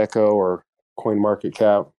CoinGecko or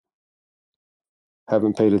CoinMarketCap.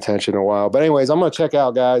 Haven't paid attention in a while, but anyways, I'm gonna check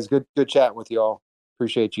out, guys. Good chatting with y'all.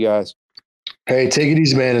 Appreciate you guys. Hey, take it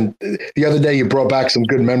easy, man. And the other day you brought back some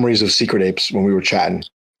good memories of Secret Apes when we were chatting.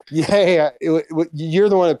 Yeah, you're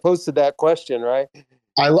the one that posted that question, right?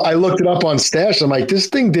 I looked it up on Stash. I'm like, this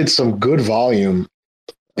thing did some good volume,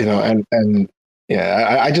 and I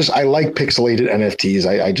like pixelated NFTs.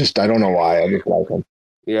 I don't know why. I just like them.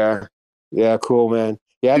 Yeah, cool, man.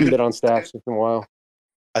 Yeah, I haven't been on Stash in a while.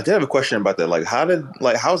 I did have a question about that. Like,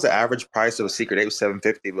 how's the average price of a Secret Ape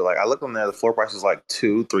 $750? But like, I looked on there, the floor price is like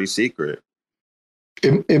 2-3 Secret.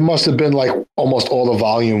 It must have been like almost all the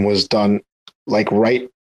volume was done like right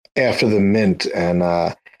after the mint, and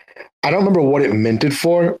I don't remember what it minted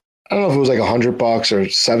for. I don't know if it was like $100 or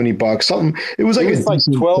 $70, something. It was like It was like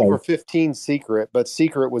 12 or price. 15 secret, but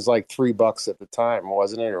secret was like $3 at the time,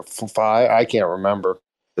 wasn't it? Or five? I can't remember.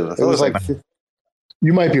 I It feel was like like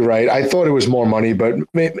You might be right. I thought it was more money, but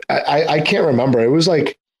I can't remember. It was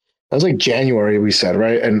like January, we said,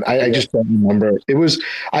 right? And I just don't remember.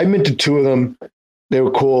 I minted 2 of them. They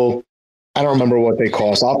were cool. I don't remember what they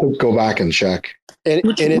cost. I'll have to go back and check. And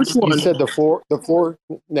Which it's you one? said the floor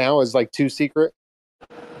now is like 2 secret.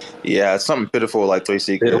 yeah, it's something pitiful like 3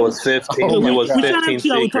 secret. It was 15. Oh it was my God. 15 Which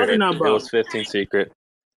NFT are we secret. talking about? It was 15 secret.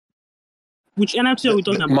 Which NFT are we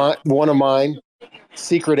talking about? One of mine,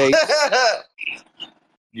 Secret 8.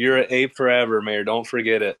 You're an ape forever, Mayor. Don't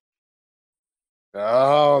forget it.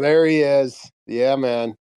 Oh, there he is. Yeah,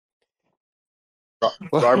 man.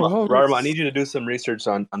 Rarma, I need you to do some research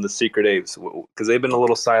on the secret apes because they've been a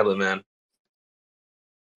little silent, man.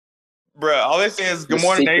 Bro, all they say is good The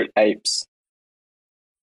morning, secret Nate. apes.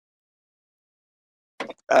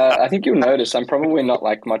 I think you'll notice I'm probably not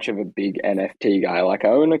like much of a big NFT guy. Like I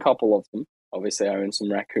own a couple of them. Obviously, I own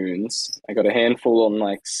some raccoons. I got a handful on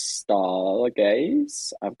like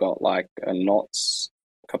Stargaze. I've got like a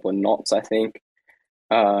couple of knots, I think.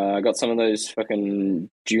 I got some of those fucking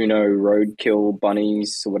Juno roadkill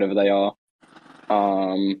bunnies or whatever they are.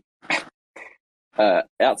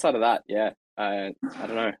 Outside of that, yeah, I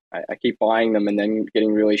don't know. I keep buying them and then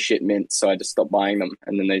getting really shit mints, so I just stop buying them,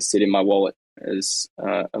 and then they sit in my wallet as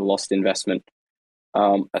a lost investment.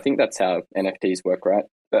 I think that's how NFTs work, right?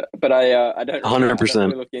 But I don't 100%.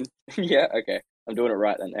 really look in. Yeah, okay, I'm doing it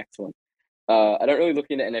right then. Excellent. I don't really look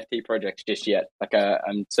into NFT projects just yet. Like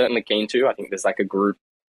I'm certainly keen to. I think there's like a group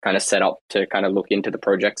kind of set up to kind of look into the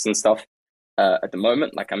projects and stuff. At the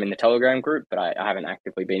moment, like I'm in the Telegram group, but I haven't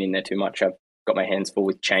actively been in there too much. I've got my hands full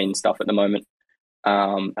with chain stuff at the moment.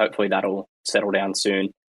 Hopefully that'll settle down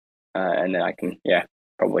soon, and then I can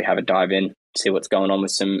probably have a dive in, see what's going on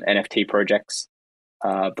with some NFT projects.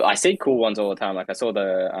 But I see cool ones all the time. Like I saw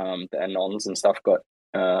the Anons and stuff got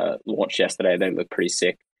launched yesterday. They look pretty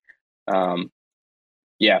sick. Just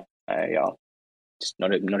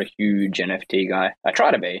not a huge NFT guy. I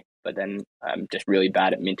try to be, but then I'm just really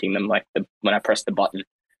bad at minting them. Like when I press the button,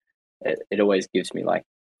 it always gives me like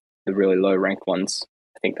the really low rank ones.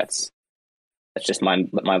 I think that's just my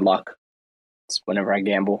luck. It's whenever I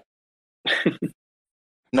gamble.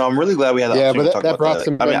 No, I'm really glad we had the opportunity to talk that about brought that.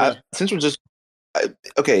 some I mean, memories. since we're just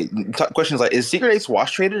questions like, is Secret Apes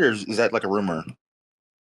wash traded or is that like a rumor?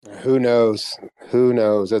 Who knows? Who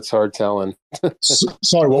knows? It's hard telling.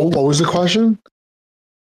 Sorry, what was the question?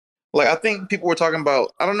 Like, I think people were talking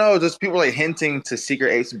about, I don't know, just people like hinting to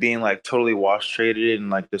Secret Apes being like totally wash traded and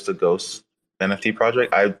like just a ghost NFT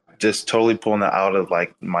project. I just totally pulling that out of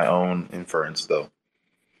like my own inference though.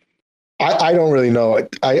 I don't really know.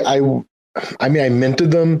 I mean, I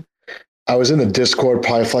minted them. I was in the Discord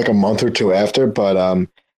probably for like a month or 2 after, but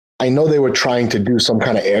I know they were trying to do some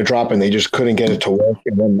kind of airdrop and they just couldn't get it to work.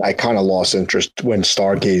 And then I kind of lost interest when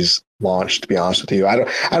Stargaze launched, to be honest with you. I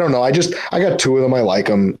don't know. I got 2 of them. I like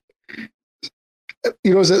them.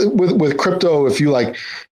 You know, with crypto, if you like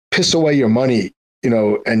piss away your money, you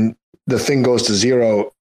know, and the thing goes to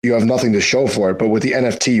zero, you have nothing to show for it. But with the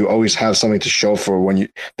NFT, you always have something to show for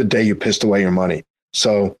the day you pissed away your money.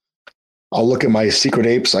 So I'll look at my Secret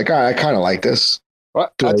Apes like, all right, I kind of like this.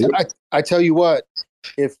 Well, I tell you what,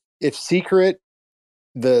 if Secret,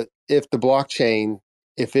 if the blockchain,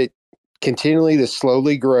 if it continually to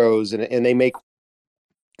slowly grows and they make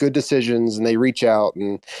good decisions and they reach out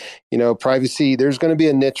and, you know, privacy, there's going to be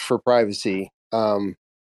a niche for privacy.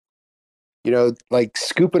 You know, like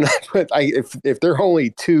scooping up, if they're only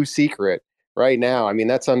 2 secret right now, I mean,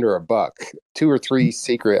 that's under $1, 2 or 3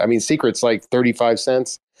 secret. I mean, secret's like 35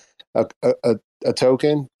 cents a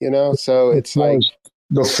token, you know? So it's like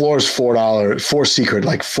the floor is $4 for secret,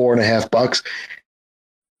 like $4.50.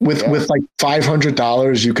 With like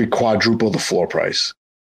 $500, you could quadruple the floor price.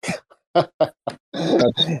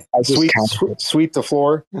 Sweep the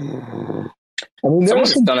floor. I mean,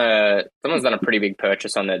 someone's done a pretty big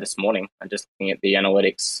purchase on there this morning. I'm just looking at the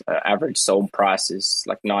analytics. Average sold price is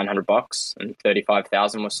like $900, and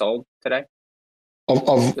 35,000 was sold today.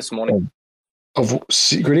 Of this morning of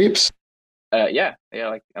Secret Apes. Like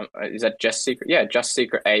is that just Secret? Yeah, just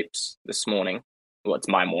Secret Apes this morning. Well, it's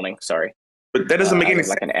my morning. Sorry, but that doesn't make any sense.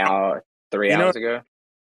 Like an hour, 3 hours ago.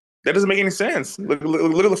 That doesn't make any sense. Look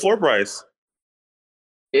at the floor price.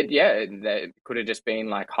 It could have just been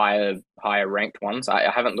like higher ranked ones. I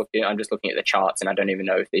haven't looked in. I'm just looking at the charts, and I don't even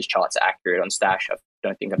know if these charts are accurate on Stash. I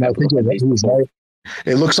don't think I've ever looked at these before.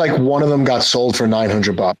 It looks like one of them got sold for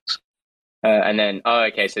 $900. And then, so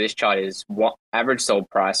this chart is what average sold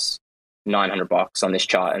price $900 on this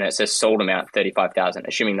chart, and it says sold amount 35,000,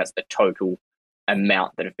 assuming that's the total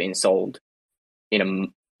amount that have been sold in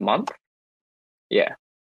a month. Yeah.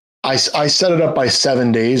 I set it up by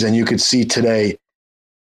 7 days, and you could see today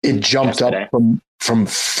it jumped up from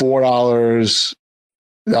 $4.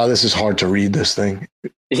 Oh, this is hard to read, this thing.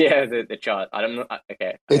 Yeah, the chart. I don't know.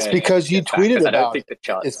 Okay. It's because you tweeted about it.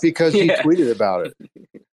 It's because you tweeted about it.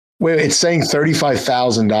 Wait, it's saying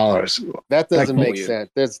 $35,000. That doesn't make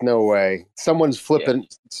sense. There's no way. Someone's flipping.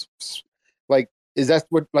 Like, is that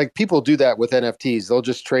what, like, people do that with NFTs? They'll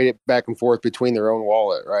just trade it back and forth between their own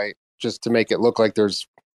wallet, right? Just to make it look like there's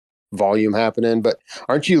volume happening. But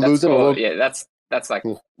aren't you losing a little? Yeah, that's like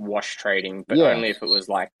wash trading, but only if it was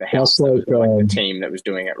like the house, like the team that was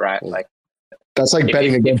doing it, right? Like, that's like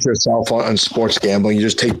betting against yourself on sports gambling. You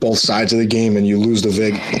just take both sides of the game and you lose the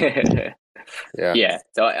vig. Yeah.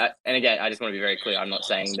 So, and again, I just want to be very clear. I'm not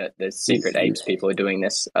saying that the secret apes people are doing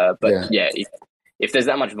this, but if there's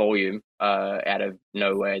that much volume out of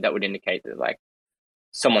nowhere, that would indicate that like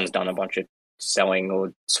someone's done a bunch of selling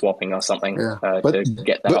or swapping or something to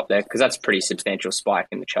get that up there, because that's a pretty substantial spike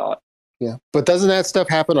in the chart. Yeah, but doesn't that stuff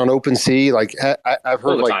happen on OpenSea? Like I've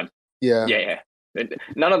heard all the like time. Yeah.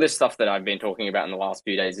 None of this stuff that I've been talking about in the last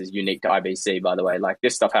few days is unique to IBC, by the way. Like,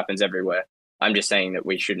 this stuff happens everywhere. I'm just saying that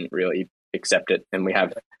we shouldn't really accept it, and we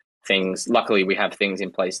have things. Luckily, we have things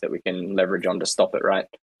in place that we can leverage on to stop it. Right?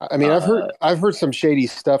 I mean, I've heard some shady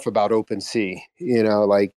stuff about OpenSea. You know,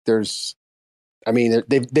 like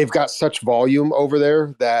they've got such volume over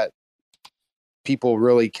there that people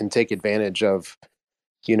really can take advantage of,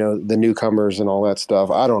 you know, the newcomers and all that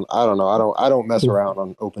stuff. I don't know. I don't mess around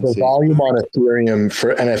on OpenSea. The volume on Ethereum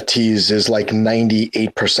for NFTs is like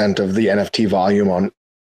 98% of the NFT volume on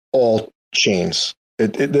all chains.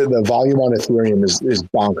 The volume on Ethereum is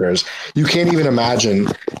bonkers. You can't even imagine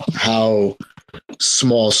how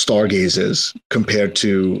small Stargaze is compared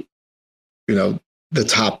to, you know, the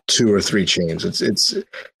top 2 or 3 chains. It's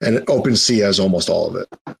and OpenSea has almost all of it.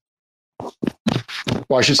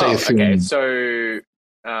 Well, I should say Ethereum. Okay, so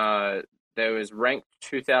there was ranked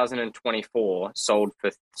 2024 sold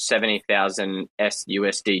for 70,000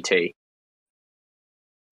 SUSDT.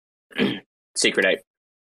 Secret Ape.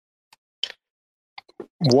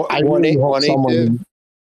 What rank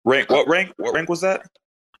was that?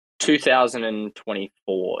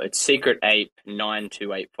 2024. It's Secret Ape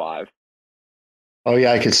 9285. Oh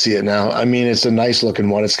yeah, I could see it now. I mean, it's a nice looking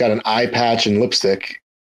one. It's got an eye patch and lipstick.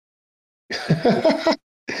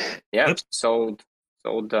 Yeah, sold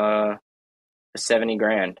for 70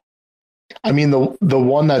 grand. I mean, the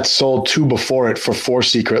one that sold 2 before it for 4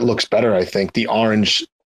 secret looks better, I think. The orange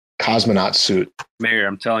cosmonaut suit. Mayor,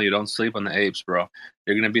 I'm telling you, don't sleep on the apes, bro.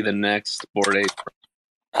 You're gonna be the next Bored Ape.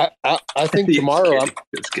 I think tomorrow I'm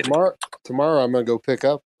gonna go pick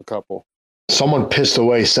up a couple. Someone pissed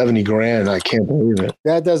away 70 grand. I can't believe it.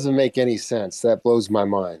 That doesn't make any sense. That blows my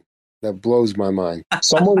mind.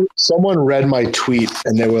 Someone read my tweet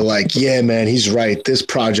and they were like, yeah, man, he's right. This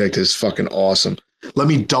project is fucking awesome. Let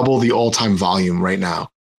me double the all-time volume right now.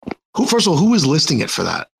 First of all, who is listing it for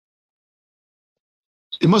that?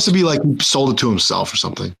 It must be like he sold it to himself or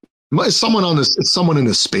something. It's someone in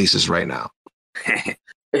the spaces right now.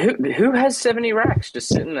 Who has 70 racks just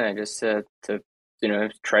sitting there just to you know,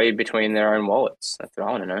 trade between their own wallets? That's what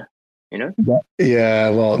I want to know. You know?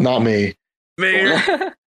 Yeah, well, not me.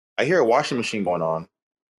 Mayor. I hear a washing machine going on.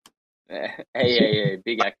 Hey,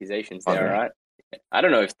 big accusations there, all right? I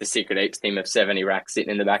don't know if the Secret Apes team have 70 racks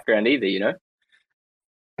sitting in the background either, you know?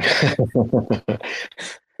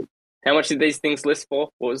 How much did these things list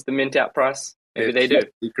for? What was the mint out price? Maybe they do.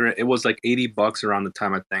 It was like $80 around the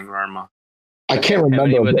time, I think, Rarma. I can't remember. How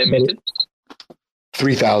many were they minted?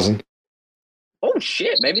 3,000. Oh,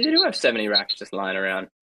 shit. Maybe they do have 70 racks just lying around.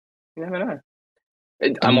 You never know.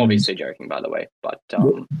 I'm obviously joking, by the way, but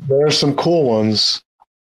there are some cool ones,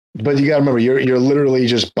 but you got to remember, you're literally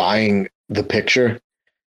just buying the picture,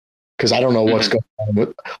 because I don't know what's going on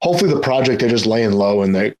with. Hopefully, the project they're just laying low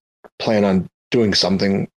and they plan on doing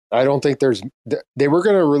something. I don't think they were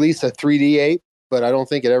going to release a 3D ape, but I don't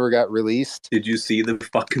think it ever got released. Did you see the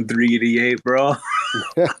fucking 3D ape, bro?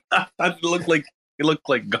 It looked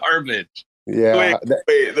like garbage. Yeah.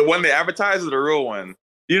 Wait, the one they advertised or the real one?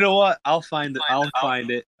 You know what? I'll find it. I'll find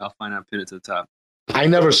it. Pin it to the top. I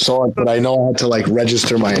never saw it, but I know I had to like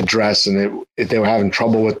register my address, and they were having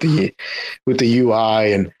trouble with the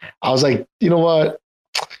UI, and I was like, you know what?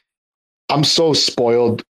 I'm so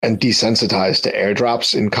spoiled and desensitized to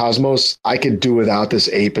airdrops in Cosmos. I could do without this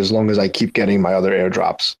ape as long as I keep getting my other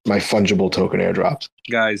airdrops, my fungible token airdrops.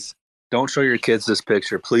 Guys, don't show your kids this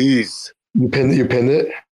picture, please. You pinned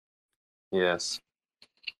it? Yes.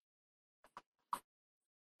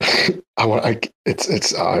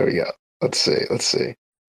 It's. Oh yeah. Let's see.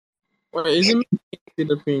 Wait, isn't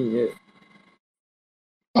the thing yet?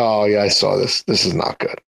 Oh yeah, I saw this. This is not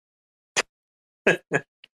good.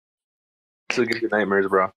 So give you nightmares,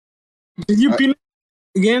 bro. Did you pin it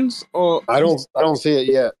against or? I don't see it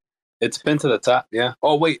yet. It's pinned to the top. Yeah.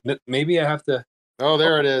 Oh wait, maybe I have to. Oh,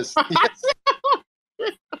 there it is.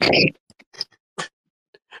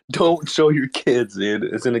 Don't show your kids, dude.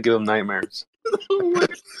 It's gonna give them nightmares.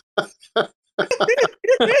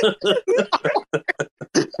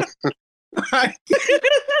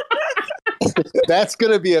 That's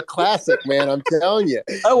gonna be a classic, man. I'm telling you.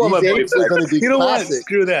 I want These my money apes are back. gonna be You know what? classic.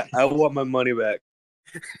 Screw that. I want my money back.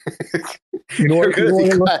 You know They're what? gonna be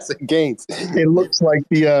classic gains. It looks like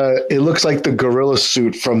the gorilla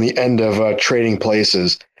suit from the end of Trading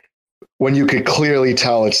Places, when you could clearly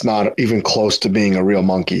tell it's not even close to being a real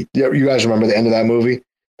monkey. You guys remember the end of that movie,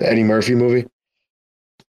 the Eddie Murphy movie?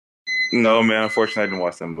 No, man. Unfortunately, I didn't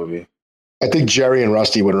watch that movie. I think Jerry and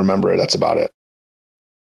Rusty would remember it. That's about it.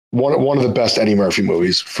 One of the best Eddie Murphy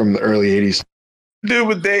movies from the early '80s. Dude,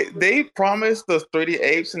 but they promised the 3D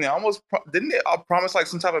apes, and they almost didn't they promise like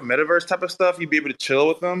some type of metaverse type of stuff? You'd be able to chill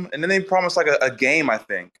with them, and then they promised like a game, I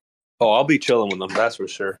think. Oh, I'll be chilling with them. That's for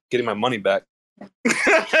sure. Getting my money back.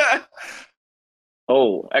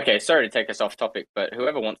 Oh, okay. Sorry to take us off topic, but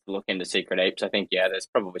whoever wants to look into Secret Apes, I think, yeah, there's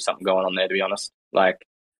probably something going on there, to be honest. Like,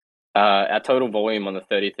 our total volume on the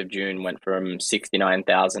 30th of June went from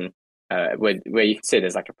 69,000, where you can see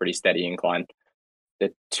there's like a pretty steady incline.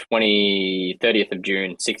 The 30th of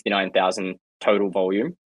June, 69,000 total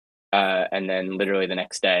volume. And then literally the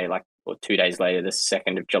next day, or 2 days later, the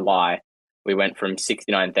 2nd of July, we went from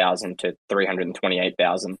 69,000 to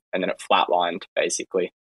 328,000, and then it flatlined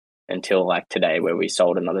basically until like today, where we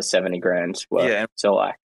sold another 70 grand worth. Yeah. So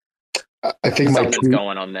like, I think something's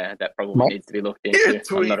going on there that probably needs to be looked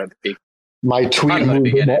into. I'm not a big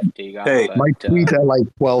NFT guy. Hey, my tweet that like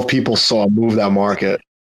 12 people saw move that market.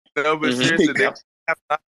 No, but seriously, they have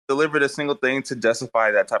not delivered a single thing to justify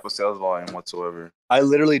that type of sales volume whatsoever. I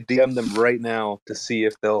literally DM them right now to see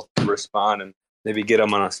if they'll respond and maybe get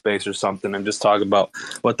them on a space or something and just talk about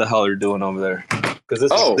what the hell they're doing over there. Because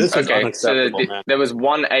this is unacceptable, man. There was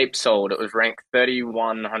one ape sold. It was ranked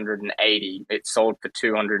 3,180. It sold for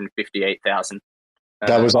 258,000.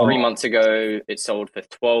 That was 3 months ago. It sold for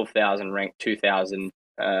 12,000, ranked 2,000.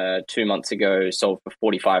 2 months ago, sold for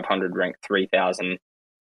 4,500, ranked 3,000.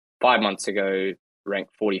 5 months ago,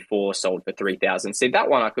 ranked 44, sold for 3,000. See, that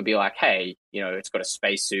one I could be like, hey, it's got a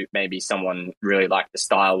spacesuit. Maybe someone really liked the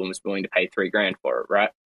style and was willing to pay $3,000 for it,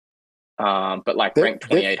 right? But like ranked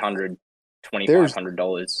 2,800,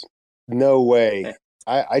 $2,500. No way.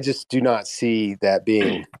 Yeah. I just do not see that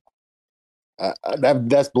being.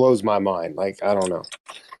 That blows my mind. Like, I don't know.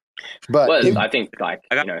 But I think like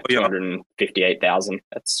 258,000.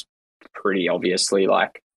 That's pretty obviously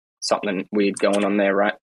like something weird going on there,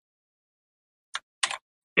 right?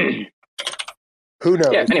 Who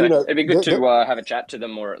knows? Yeah. Anyway, it'd be good to have a chat to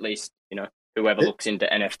them, or at least whoever looks into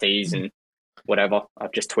NFTs and whatever.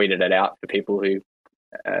 I've just tweeted it out for people who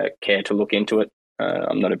care to look into it.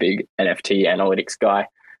 I'm not a big NFT analytics guy,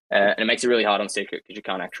 and it makes it really hard on Secret because you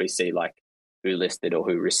can't actually see like who listed or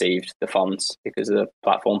who received the funds because of the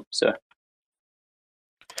platform. So,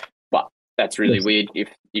 but that's really weird. If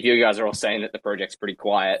you guys are all saying that the project's pretty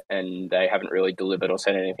quiet and they haven't really delivered or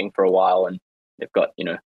said anything for a while, and they've got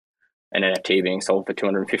an NFT being sold for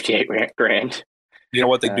 258 grand. You know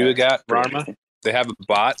what they do got, Rarma? They have a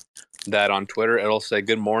bot that on Twitter it'll say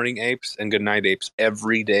 "Good morning, apes" and "Good night, apes"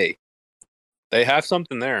 every day. They have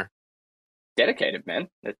something there. Dedicated, man.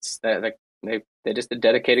 They're just a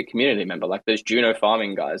dedicated community member. Like those Juno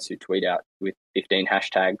farming guys who tweet out with 15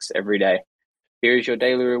 hashtags every day. Here's your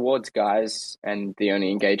daily rewards, guys. And the only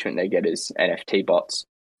engagement they get is NFT bots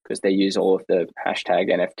because they use all of the hashtag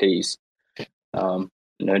NFTs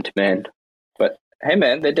known to man. But hey,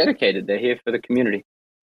 man, they're dedicated. They're here for the community.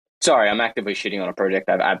 Sorry, I'm actively shitting on a project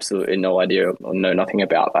I have absolutely no idea or know nothing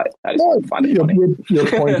about. But I just find it funny. You're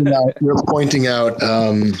pointing out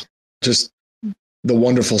just the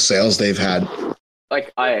wonderful sales they've had.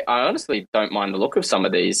 Like, I honestly don't mind the look of some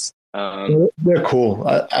of these. They're cool.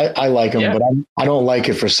 I like them, but I don't like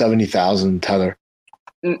it for 70,000 Tether.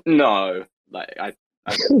 No, like I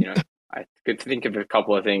could think of a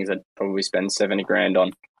couple of things I'd probably spend 70 grand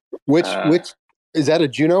on. Which is that a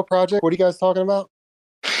Juno project? What are you guys talking about?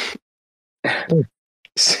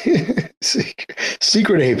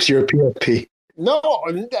 Secret Apes, you're a PFP. No,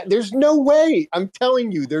 there's no way. I'm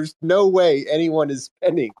telling you, there's no way anyone is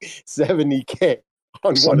spending 70K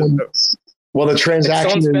on one of those. Well, the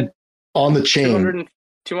transaction is on the chain.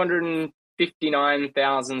 250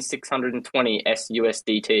 59,620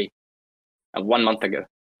 SUSDT 1 month ago.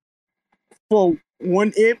 For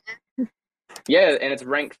one ape? Yeah, and it's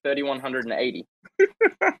ranked 3,180.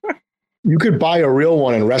 You could buy a real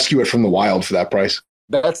one and rescue it from the wild for that price.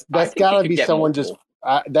 That's gotta be someone just.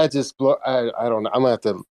 That just I don't know. I'm gonna have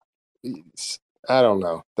to. I don't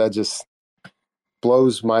know. That just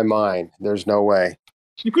blows my mind. There's no way.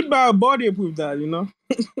 You could buy a body ape with that, you know.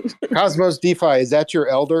 Cosmos DeFi, is that your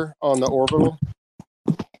elder on the orbital?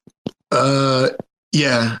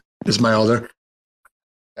 Yeah, it's my elder.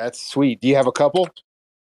 That's sweet. Do you have a couple?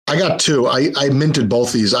 I got two. I minted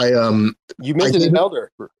both these. You minted an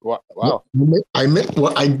elder. Wow. I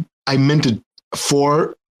minted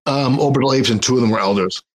 4 orbital apes, and 2 of them were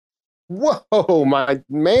elders. Whoa, my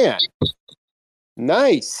man!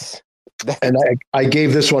 Nice. And I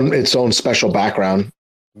gave this one its own special background.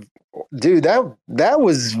 Dude, that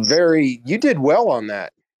was very. You did well on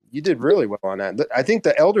that. You did really well on that. I think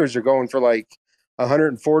the elders are going for like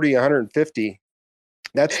 140, 150.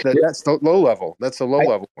 That's the low level. That's the low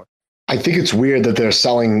level one. I think it's weird that they're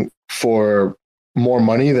selling for more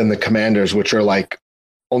money than the commanders, which are like,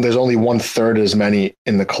 there's only 1/3 as many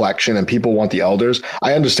in the collection, and people want the elders.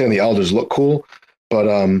 I understand the elders look cool, but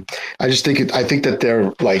I just think I think that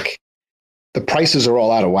they're like, the prices are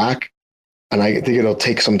all out of whack, and I think it'll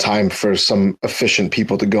take some time for some efficient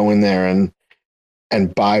people to go in there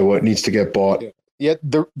and buy what needs to get bought. Yeah,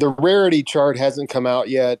 the rarity chart hasn't come out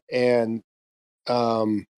yet, and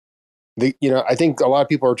I think a lot of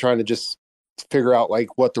people are trying to just figure out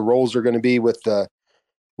like what the roles are going to be with the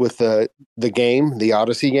game, the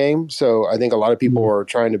Odyssey game. So I think a lot of people are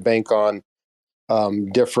trying to bank on the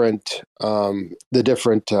different the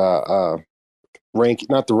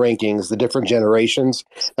different generations.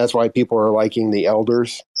 That's why people are liking the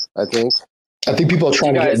elders. I think people are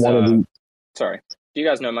trying to get one of the. Sorry, do you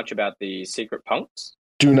guys know much about the secret punks?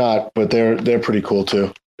 Do not, but they're pretty cool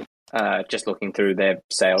too. Just looking through their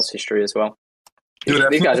sales history as well. Dude,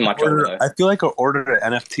 these guys are much older. I feel like I ordered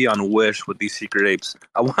an NFT on Wish with these secret apes.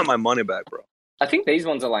 I want my money back, bro. I think these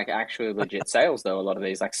ones are like actually legit sales though. A lot of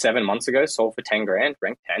these, like 7 months ago, sold for 10 grand,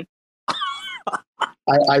 ranked 10.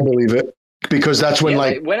 I believe it, because that's when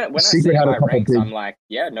when I see high ranks, I'm like,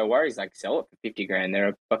 yeah, no worries, like sell it for 50 grand. There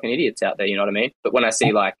are fucking idiots out there, you know what I mean? But when I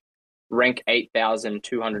see like rank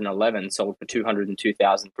 8,211 sold for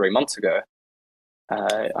 202,000 3 months ago,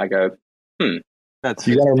 I go, That's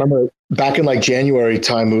you got to remember back in like January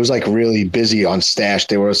time, it was like really busy on Stash.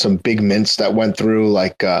 There were some big mints that went through.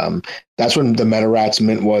 Like that's when the MetaRats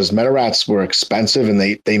mint was. MetaRats were expensive, and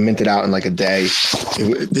they minted out in like a day.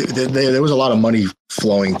 There was a lot of money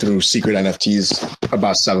flowing through secret NFTs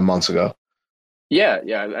about 7 months ago. Yeah,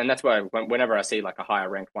 and that's why whenever I see like a higher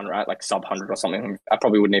ranked one, right, like sub 100 or something, I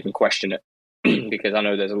probably wouldn't even question it because I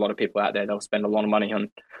know there's a lot of people out there that'll spend a lot of money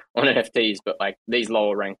on NFTs, but like these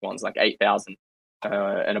lower ranked ones, like 8,000.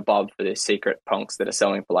 And above for the secret punks that are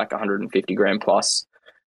selling for like 150 grand plus.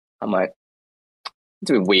 I'm like,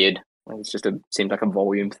 it's a bit weird. Like, it's just seems like a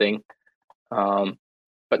volume thing.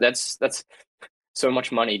 But that's so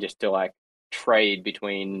much money just to like trade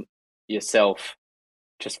between yourself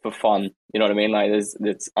just for fun. You know what I mean? Like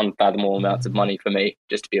there's unfathomable amounts of money for me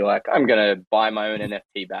just to be like, I'm gonna buy my own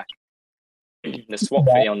NFT back. The swap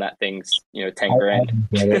fee on that thing's 10 grand.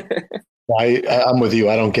 I'm with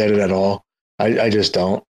you. I don't get it at all. I just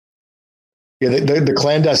don't. Yeah, the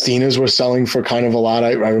clandestinas were selling for kind of a lot.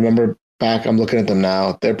 I remember back. I'm looking at them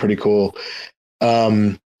now. They're pretty cool.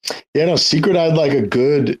 Secret had like a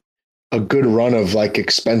good run of like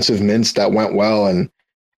expensive mints that went well, and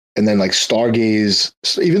then like Stargaze,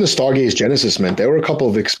 even the Stargaze Genesis mint, there were a couple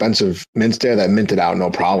of expensive mints there that minted out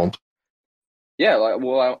no problem. Yeah, I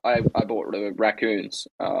bought the raccoons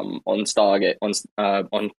on Stargate on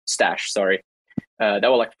Stash. Sorry. They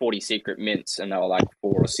were like 40 secret mints, and they were like $4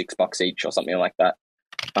 or $6 each or something like that.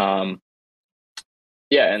 And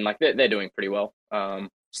like they're doing pretty well.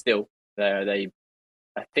 Still, I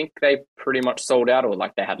think they pretty much sold out, or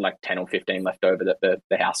like they had like 10 or 15 left over that the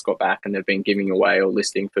house got back, and they've been giving away or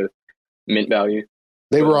listing for mint value.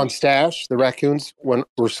 They were on Stash. The raccoons were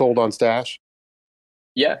sold on Stash.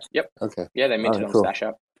 Yeah. Yep. Okay. Yeah, they minted on Stash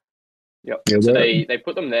app. Yep. Yeah, so they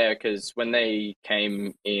put them there because when they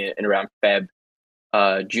came in around Feb.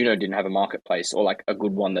 Juno didn't have a marketplace or like a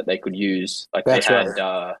good one that they could use. Like that's they had,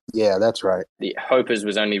 right. Yeah, that's right. The Hopers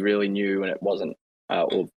was only really new, and it wasn't,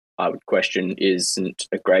 or I would question isn't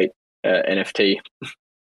a great NFT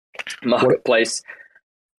marketplace.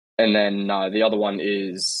 And then the other one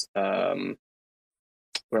is what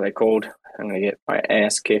are they called? I'm gonna get my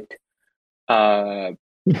ass kicked.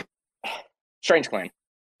 Strange Clan.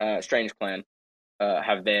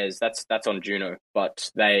 have theirs. That's on Juno, but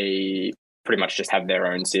they pretty much just have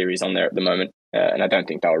their own series on there at the moment, and I don't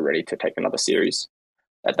think they were ready to take another series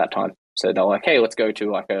at that time. So they're like, hey, let's go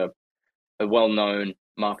to like a well-known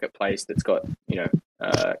marketplace that's got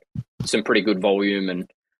some pretty good volume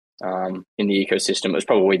and in the ecosystem. It was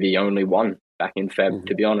probably the only one back in Feb,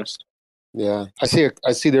 to be honest. Yeah, I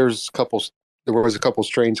see. There was a couple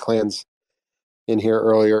Strange Clans in here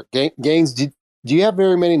earlier. Gaines, do you have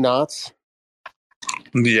very many knots?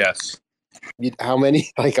 Yes. How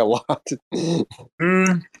many? Like a lot.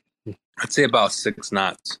 I'd say about 6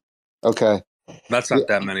 knots. Okay, that's not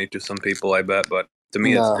that many to some people, I bet, but to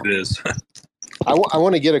me, it is. I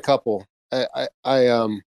want to get a couple. I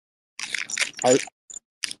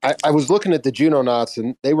was looking at the Juno knots,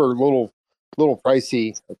 and they were a little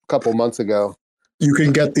pricey a couple months ago. You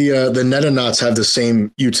can get the Neta knots have the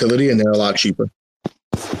same utility, and they're a lot cheaper.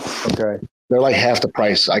 Okay, they're like half the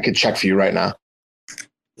price. I could check for you right now.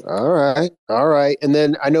 All right. And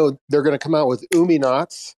then I know they're going to come out with Umi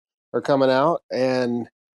knots are coming out, and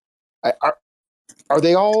are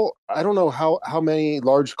they all? I don't know how many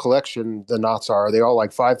large collection the knots are. Are they all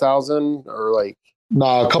like 5,000 or like?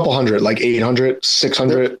 No, a couple hundred, like 800,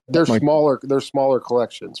 600. They're smaller. They're smaller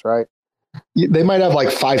collections, right? They might have like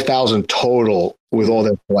 5,000 total with all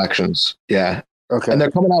their collections. Yeah. Okay. And they're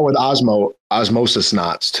coming out with osmosis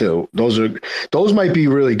knots too. Those might be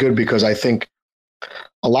really good because I think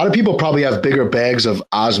a lot of people probably have bigger bags of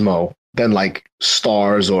Osmo than like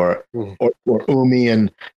stars or Umi,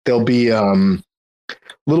 and they'll be a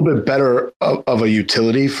little bit better of a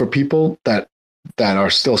utility for people that are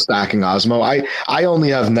still stacking Osmo. I only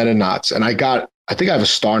have Neta knots, and I think I have a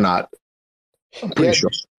star knot. I'm pretty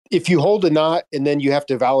sure. If you hold a knot and then you have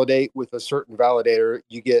to validate with a certain validator,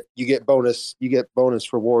 you get bonus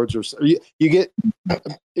rewards, or you get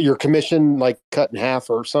your commission like cut in half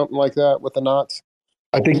or something like that with the knots.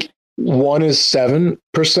 I think 1 is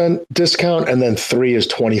 7% discount, and then 3 is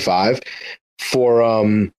 25. For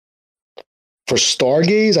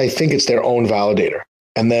Stargaze, I think it's their own validator,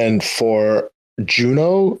 and then for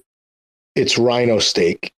Juno, it's Rhino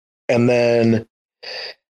Stake, and then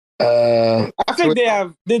I think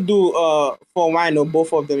they do for Rhino.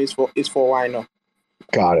 Both of them is for Rhino.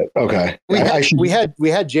 Got it. Okay. We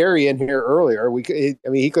had Jerry in here earlier.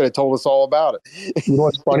 He could have told us all about it. You know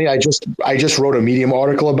what's funny? I just wrote a Medium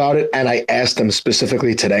article about it, and I asked them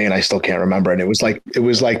specifically today, and I still can't remember. And it was like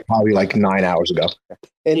probably like 9 hours ago.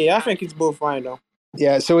 And yeah, I think it's both Rhino.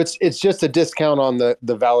 Yeah, so it's just a discount on the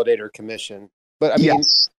validator commission, but I mean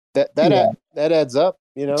that adds up.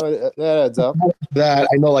 That adds up. That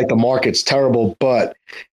I know, like the market's terrible, but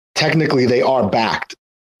technically they are backed,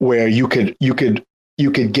 where you could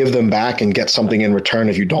give them back and get something in return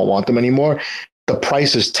if you don't want them anymore. The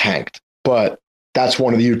price is tanked, but that's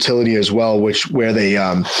one of the utility as well, where they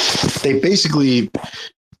basically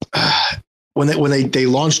when they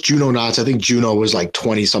launched Juno knots, I think Juno was like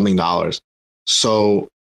 $20-something. So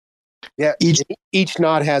yeah, each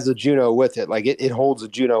knot has a Juno with it. Like it holds a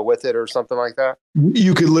Juno with it or something like that.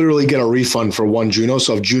 You could literally get a refund for one Juno.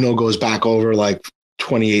 So if Juno goes back over like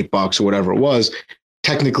 $28 or whatever it was,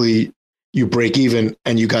 technically you break even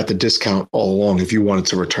and you got the discount all along if you wanted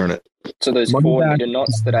to return it. So those 4 Nita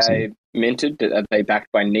knots that I minted, are they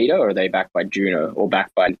backed by Nita or are they backed by Juno or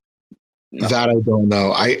backed by nothing? That I don't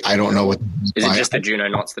know. I don't know what. Is it just the Juno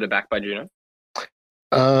knots that are backed by Juno?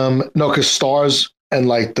 No, because stars and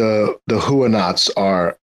like the Hua knots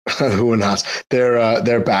are Hua knots.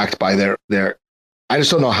 They're backed by their. I just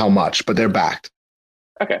don't know how much, but they're backed.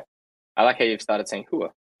 Okay, I like how you've started saying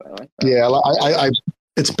Hua. Yeah, I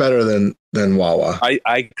it's better than Wawa.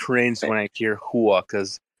 I cringe when I hear Hua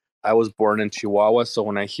because I was born in Chihuahua, so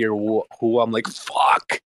when I hear Hua, I'm like,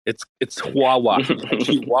 fuck. It's Chihuahua.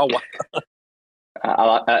 Chihuahua.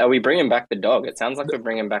 Are we bringing back the dog? It sounds like we're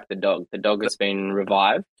bringing back the dog. The dog has been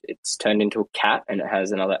revived. It's turned into a cat, and it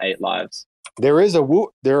has another 8 lives. There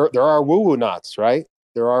are woo-woo knots, right?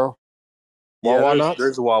 There are Wawa knots.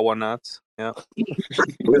 There's Wawa knots. Yeah.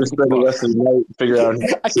 We're gonna spend the rest of the night figure out.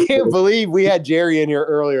 I can't believe we had Jerry in here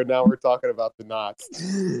earlier. Now we're talking about the knots.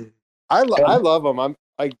 I love them. I'm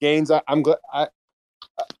like Gaines. I'm glad. I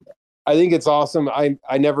think it's awesome. I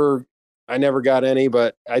never got any,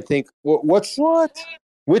 but I think which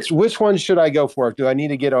one should I go for? Do I need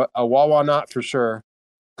to get a Wawa knot for sure?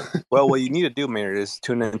 Well, what you need to do, Mayor, is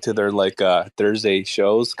tune into their Thursday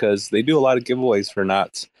shows because they do a lot of giveaways for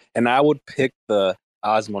knots. And I would pick the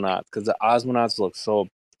Osmonauts because the Osmonauts look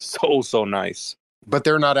so nice. But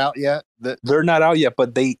they're not out yet. They're not out yet,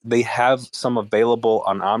 but they have some available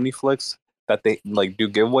on OmniFlix that they like do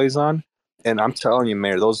giveaways on. And I'm telling you,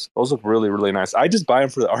 Mayor, those look really, really nice. I just buy them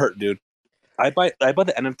for the art, dude. I buy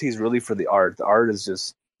the NFTs really for the art. The art is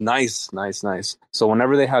just nice. So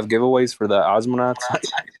whenever they have giveaways for the Osmonauts,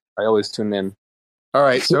 I always tune in. All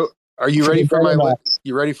right. So are you ready for my list?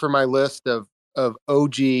 You ready for my list of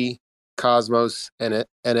OG Cosmos and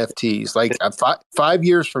NFTs? Like 5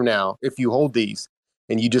 years from now, if you hold these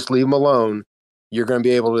and you just leave them alone, you're going to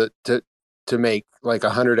be able to make like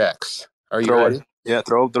 100x. Are you ready? Yeah,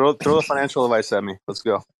 throw the financial advice at me. Let's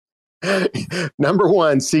go. Number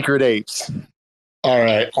one, Secret Apes. All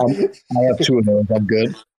right. I have two of those. I'm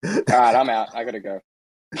good. All right, I'm out. I gotta go.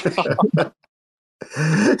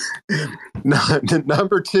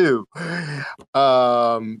 Number two,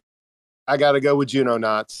 I gotta go with Juno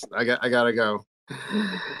Knots. I gotta go.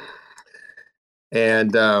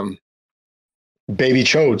 And Baby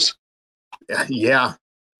Chodes. Yeah.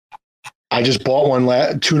 I just bought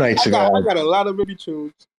one 2 nights ago. I got a lot of baby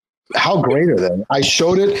chodes. How great are they? I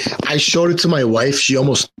showed it to my wife. She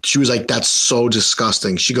was like, that's so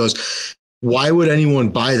disgusting. She goes, why would anyone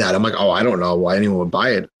buy that? I'm like, oh, I don't know why anyone would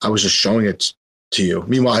buy it. I was just showing it to you.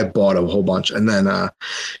 Meanwhile, I bought a whole bunch. And then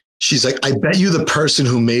she's like, I bet you the person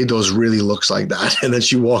who made those really looks like that. And then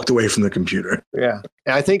she walked away from the computer. Yeah.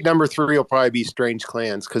 And I think number three will probably be Strange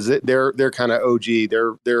Clans because they're kind of OG.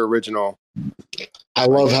 They're original. I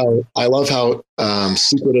love how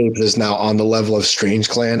Secret Ape is now on the level of Strange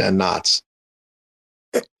Clan and Knots.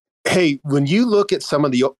 Hey, when you look at some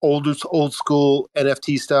of the old school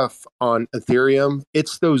NFT stuff on Ethereum,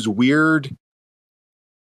 it's those weird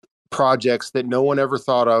projects that no one ever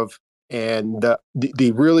thought of, and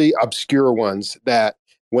the really obscure ones that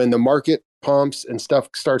when the market pumps and stuff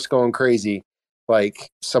starts going crazy, like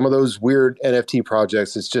some of those weird NFT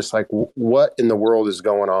projects, it's just like, what in the world is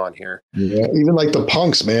going on here? Yeah, even like the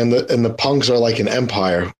punks, man. The punks are like an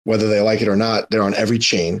empire, whether they like it or not. They're on every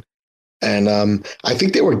chain. And I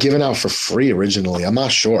think they were given out for free originally. I'm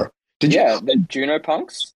not sure. The Juno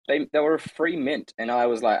punks, they were a free mint. And I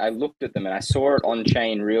was like, I looked at them and I saw it on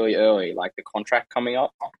chain really early, like the contract coming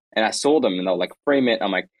up. And I saw them and they were like free mint.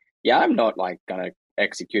 I'm like, yeah, I'm not like going to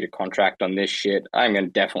execute a contract on this shit. I'm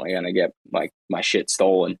definitely gonna get like my shit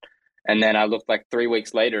stolen. And then I looked like 3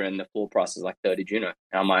 weeks later and the full price is like 30 Juno.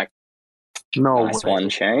 And I'm like, nice one,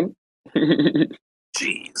 Shane.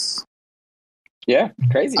 Jeez. Yeah,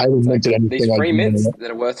 crazy. I haven't like, these like free mints that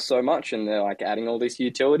are worth so much, and they're like adding all this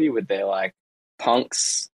utility with their like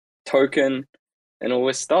punks token and all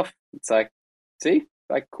this stuff. It's like, see,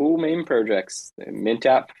 like cool meme projects. They mint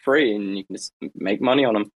out for free and you can just make money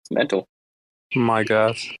on them. It's mental. My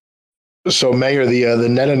gosh. So, Mayor, the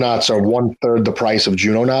Netanauts are 1/3 the price of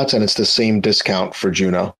Juno Knots, and it's the same discount for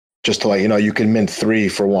Juno. Just to let you know, you can mint 3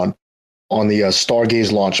 for 1 on the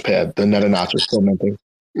Stargaze launchpad. The Netanauts are still minting.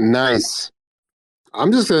 Nice. I'm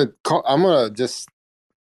gonna just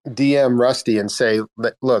DM Rusty and say,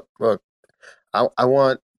 look, I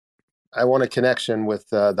want a connection with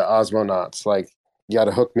the Osmonauts. Like, you got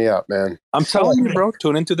to hook me up, man. I'm telling you, bro.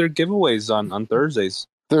 Tune into their giveaways on Thursdays.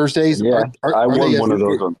 Thursdays. Yeah, I won one of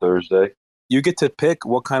those on Thursday. You get to pick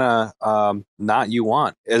what kind of knot you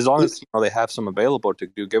want, as long as they have some available to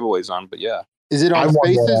do giveaways on. But yeah, is it on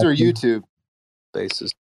Spaces or YouTube?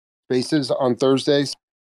 Spaces on Thursdays.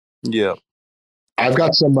 Yeah, I've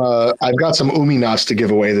got some Umi knots to give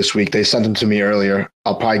away this week. They sent them to me earlier.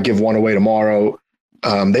 I'll probably give one away tomorrow.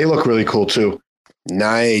 They look really cool too.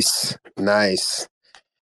 Nice.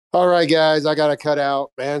 All right, guys, I got to cut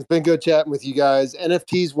out, man. It's been good chatting with you guys.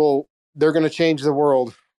 NFTs they're going to change the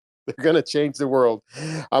world. They're going to change the world.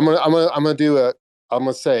 I'm going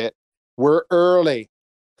to say it. We're early.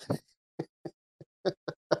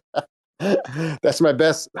 That's my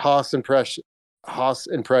best Haas impression.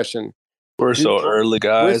 We're so early,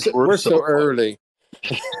 guys. We're so early.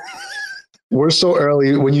 We're so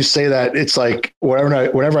early. When you say that, it's like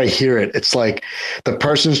whenever I hear it, it's like the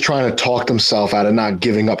person's trying to talk themselves out of not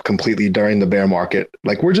giving up completely during the bear market.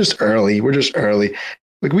 Like, we're just early.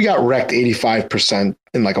 Like, we got wrecked 85%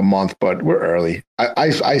 in like a month, but we're early.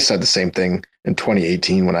 I said the same thing in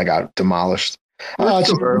 2018 when I got demolished. It's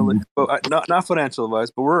too early, but not financial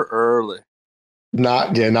advice, but we're early.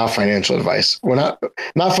 Not financial advice. We're not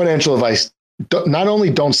financial advice. Not only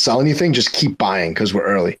don't sell anything, just keep buying because we're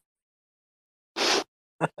early.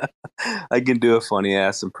 I can do a funny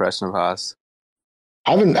ass impression of Haas.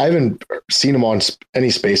 I haven't seen him on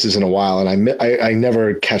any Spaces in a while, and I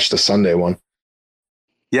never catch the Sunday one.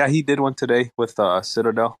 Yeah, he did one today with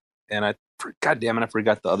Citadel, and God damn it, I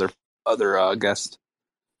forgot the other guest.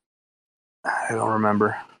 I don't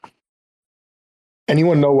remember.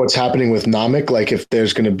 Anyone know what's happening with Nomic? Like, if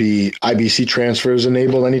there's going to be IBC transfers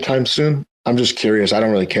enabled anytime soon? I'm just curious. I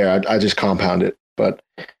don't really care. I just compound it, but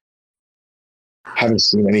Haven't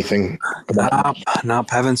seen anything about them.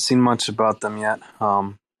 Nope, haven't seen much about them yet.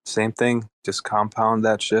 Same thing, just compound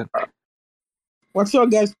that shit. What's your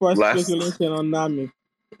guys' price Last- speculation on Nami?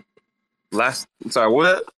 Sorry,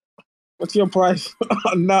 what? What's your price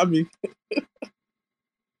on Nami?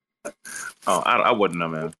 Oh, I wouldn't know,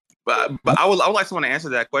 man. But I would like someone to answer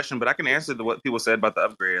that question. But I can answer what people said about the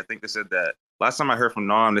upgrade. I think they said that last time I heard from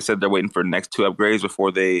Nom, they said they're waiting for the next 2 upgrades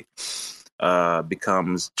before they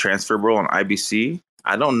becomes transferable on IBC.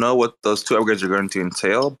 I don't know what those 2 upgrades are going to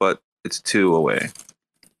entail, but it's 2 away.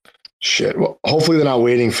 Shit. Well, hopefully they're not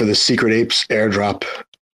waiting for the Secret Apes airdrop.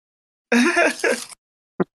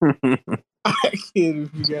 I can't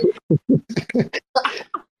forget.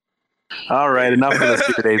 All right, enough of the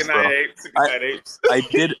Secret Apes, Good bro. night, Apes. Good night, Apes.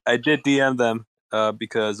 I did DM them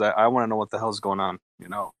because I want to know what the hell's going on. You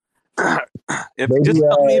know, just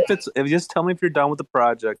tell me if you're done with the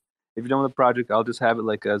project. If you're done with the project, I'll just have it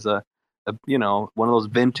like as a one of those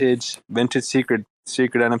vintage secret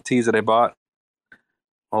NFTs that I bought.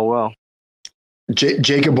 Oh well.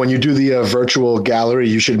 Jacob, when you do the virtual gallery,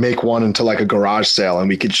 you should make one into like a garage sale, and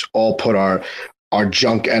we could all put our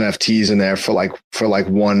junk NFTs in there for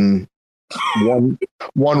one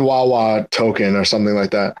Wawa token or something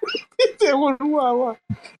like that. One Wawa.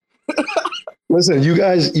 Listen, you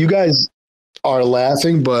guys are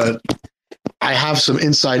laughing, but I have some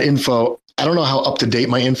inside info. I don't know how up to date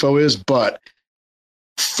my info is, but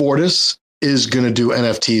Fortis is going to do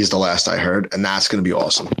NFTs the last I heard, and that's going to be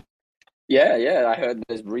awesome. Yeah, I heard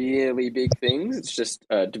there's really big things. It's just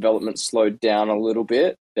development slowed down a little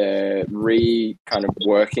bit. They're kind of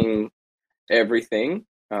working everything.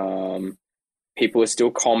 People are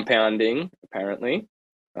still compounding, apparently.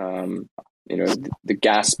 The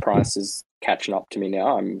gas price is catching up to me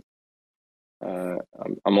now.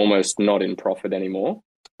 I'm almost not in profit anymore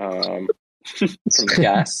from the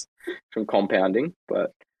gas, from compounding.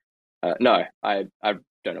 But no, I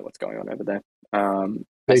don't know what's going on over there.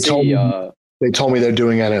 They told me they're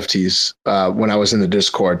doing NFTs when I was in the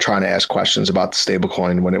Discord trying to ask questions about the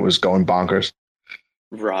stablecoin when it was going bonkers.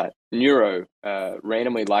 Right. Neuro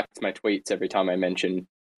randomly likes my tweets every time I mention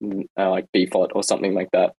like default or something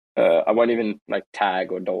like that. I won't even like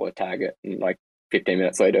tag or dollar tag it, and like 15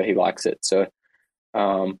 minutes later he likes it. So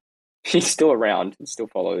he's still around and still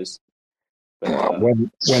follows. But,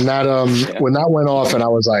 when that went off, and I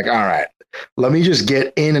was like, all right, let me just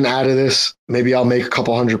get in and out of this. Maybe I'll make a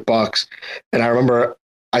couple $100. And I remember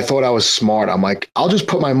I thought I was smart. I'm like, I'll just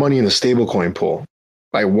put my money in the stablecoin pool.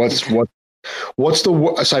 Like, so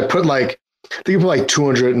I put I think I put like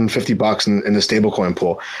 $250 in the stablecoin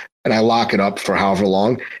pool, and I lock it up for however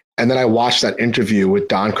long. And then I watched that interview with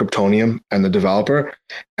Don Kryptonium and the developer,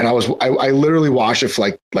 and I literally watched it for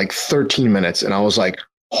like 13 minutes, and I was like,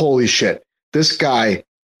 holy shit, this guy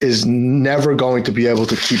is never going to be able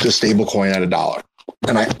to keep the stablecoin at $1.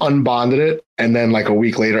 And I unbonded it, and then like a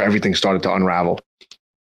week later, everything started to unravel.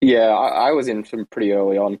 Yeah, I was in from pretty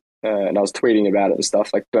early on, and I was tweeting about it and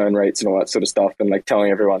stuff, like burn rates and all that sort of stuff, and like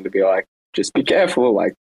telling everyone to be like, just be careful,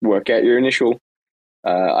 like work out your initial.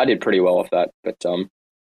 I did pretty well off that, but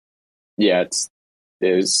yeah,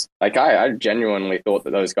 there's like I genuinely thought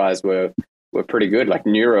that those guys were pretty good. Like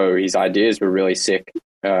Neuro, his ideas were really sick.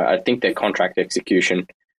 I think their contract execution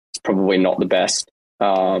is probably not the best,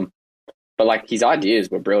 but like his ideas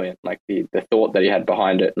were brilliant. Like the thought that he had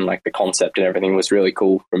behind it and like the concept and everything was really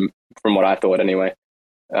cool from what I thought anyway.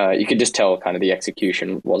 You could just tell kind of the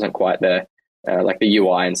execution wasn't quite there. Like the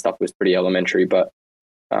UI and stuff was pretty elementary, but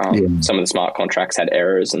some of the smart contracts had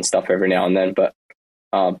errors and stuff every now and then. But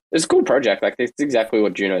it's a cool project. Like it's exactly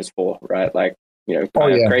what Juno's for, right? Like,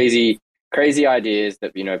 crazy ideas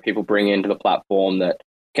that, people bring into the platform that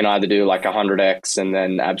can either do like 100x and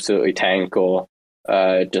then absolutely tank, or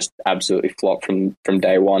just absolutely flop from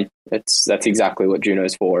day one. That's exactly what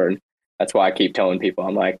Juno's for. And that's why I keep telling people,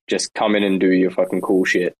 I'm like, just come in and do your fucking cool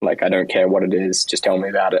shit. Like, I don't care what it is. Just tell me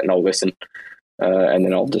about it and I'll listen. And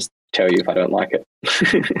then I'll just tell you if I don't like it.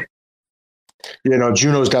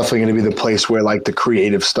 Juno's definitely going to be the place where like the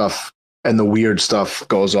creative stuff and the weird stuff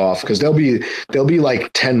goes off, because there'll be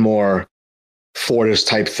like 10 more Fortis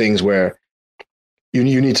type things where you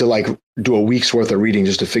need to like do a week's worth of reading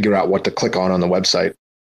just to figure out what to click on the website.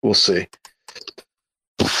 We'll see.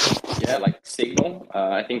 Yeah, like Signal.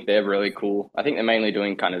 I think they're really cool. I think they're mainly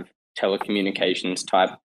doing kind of telecommunications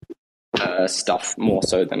type stuff more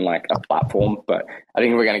so than like a platform. But I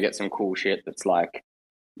think we're going to get some cool shit that's like,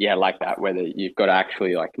 like that, whether you've got to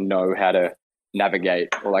actually like know how to navigate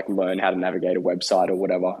or like learn how to navigate a website or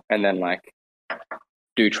whatever, and then like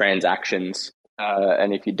do transactions.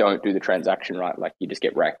 And if you don't do the transaction right, like you just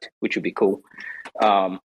get wrecked, which would be cool.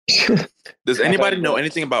 Does anybody know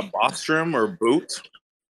anything about Bostrom or Boot?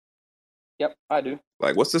 Yep, I do.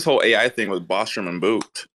 Like, what's this whole AI thing with Bostrom and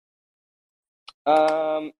Boot?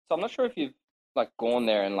 So I'm not sure if you've like gone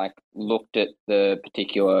there and like looked at the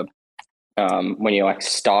particular when you like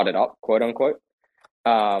start it up, quote unquote.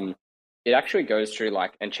 It actually goes through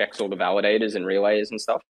like and checks all the validators and relays and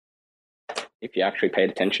stuff. If you actually paid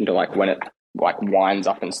attention to like when it like winds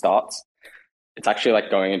up and starts, it's actually like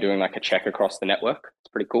going and doing like a check across the network.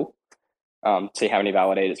 It's pretty cool. See how many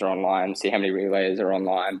validators are online, see how many relays are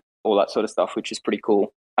online, all that sort of stuff, which is pretty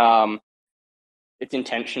cool. It's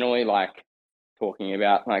intentionally like talking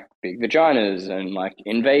about like big vaginas and like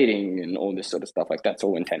invading and all this sort of stuff. Like that's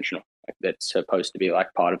all intentional. Like that's supposed to be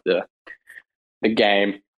like part of the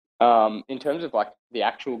game. In terms of like the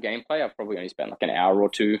actual gameplay, I've probably only spent like an hour or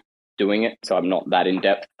two doing it, so I'm not that in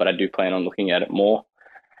depth, but I do plan on looking at it more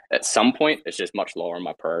at some point. It's just much lower on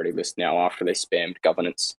my priority list now after they spammed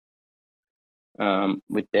governance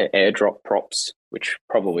with their airdrop props, which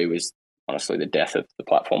probably was honestly the death of the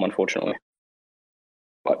platform, unfortunately.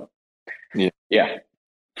 But yeah.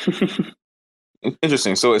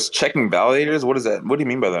 Interesting. So it's checking validators. What is that? What do you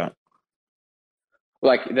mean by that?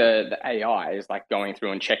 Like the AI is like going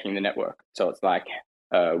through and checking the network. So it's like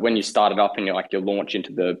when you start it up and you launch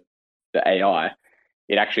into the AI,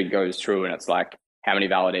 it actually goes through and it's like, how many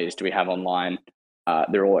validators do we have online?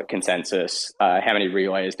 They're all at consensus. How many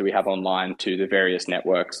relays do we have online to the various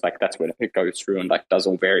networks? Like that's when it goes through and like does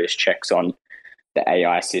all various checks on the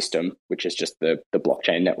AI system, which is just the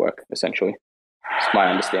blockchain network, essentially. It's my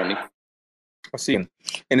understanding. I see.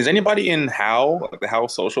 And is anybody in How, like the How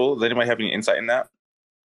Social? Does anybody have any insight in that?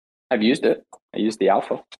 I've used it. I used the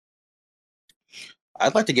alpha.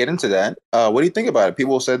 I'd like to get into that. What do you think about it?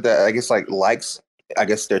 People said that I guess like likes, I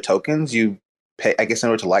guess their tokens. You pay, I guess in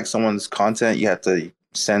order to like someone's content, you have to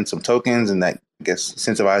send some tokens, and that I guess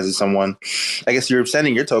incentivizes someone. I guess you're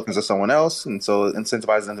sending your tokens to someone else, and so it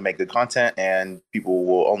incentivizes them to make good content, and people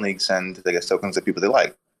will only send, I guess, tokens to people they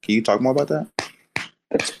like. Can you talk more about that?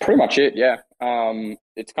 That's pretty much it. Yeah.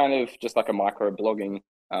 It's kind of just like a micro blogging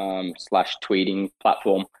slash tweeting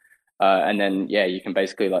platform. And then, yeah, you can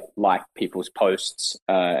basically like people's posts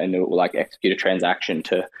and it will like execute a transaction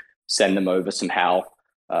to send them over somehow,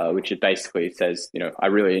 which it basically says, I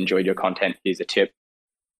really enjoyed your content. Here's a tip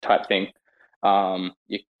type thing.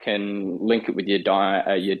 You can link it with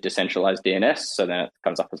your decentralized DNS. So then it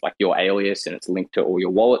comes up as like your alias and it's linked to all your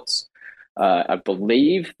wallets. I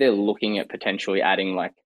believe they're looking at potentially adding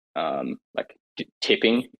like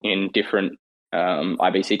tipping in different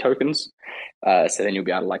IBC tokens. So then you'll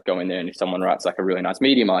be able to like go in there and if someone writes like a really nice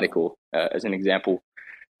Medium article, as an example,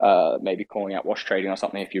 maybe calling out wash trading or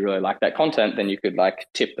something, if you really like that content, then you could like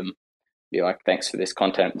tip them, be like, thanks for this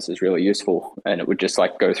content, this is really useful. And it would just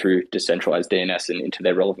like go through decentralized DNS and into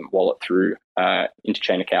their relevant wallet through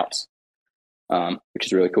interchain accounts, which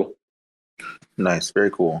is really cool. Nice, very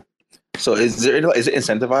cool. So is it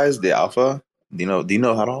incentivized, the alpha? Do you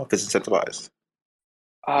know how to if it's incentivized?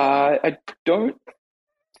 I don't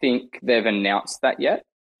think they've announced that yet.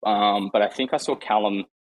 But I think I saw Callum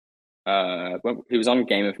when he was on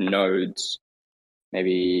Game of Nodes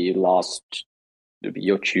maybe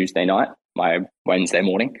your Tuesday night, my Wednesday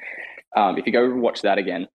morning. If you go watch that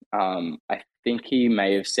again, I think he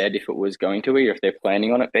may have said if it was going to be or if they're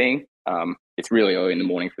planning on it being. It's really early in the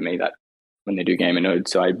morning for me that when they do Game of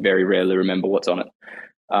Nodes, so I very rarely remember what's on it.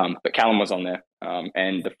 But Callum was on there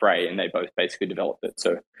and the Fray, and they both basically developed it.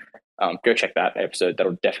 So go check that episode.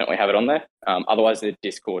 That'll definitely have it on there. Otherwise, their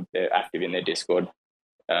Discord, they're active in their Discord.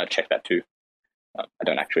 Check that too. I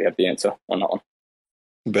don't actually have the answer on that one.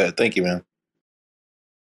 Bet. Thank you, man.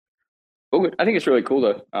 Oh, good. I think it's really cool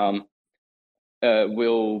though.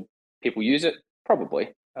 Will people use it?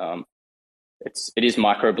 Probably. It is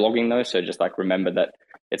micro blogging though, so just like remember that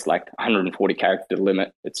it's like 140 character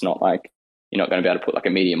limit. It's not like you're not going to be able to put like a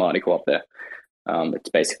Medium article up there. It's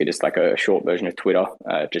basically just like a short version of Twitter.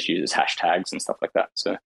 Just uses hashtags and stuff like that.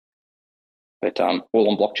 So, but all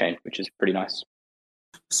on blockchain, which is pretty nice.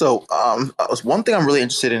 So, one thing I'm really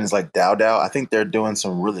interested in is like DAO. I think they're doing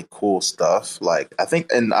some really cool stuff. Like, I think,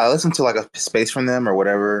 and I listened to like a space from them or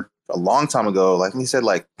whatever a long time ago. Like, he said,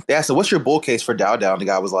 like, they asked, so what's your bull case for DAO? And the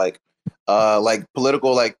guy was like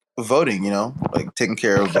political, like voting, like taking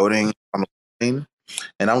care of voting on the plane.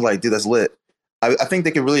 And I was like, dude, that's lit. I think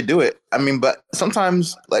they could really do it. I mean, but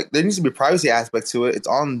sometimes like there needs to be a privacy aspect to it. It's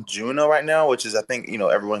on Juno right now, which is, I think,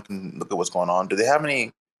 everyone can look at what's going on.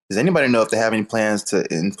 Does anybody know if they have any plans to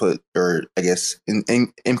input or I guess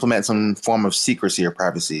implement some form of secrecy or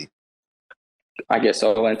privacy? I guess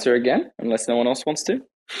I'll answer again, unless no one else wants to.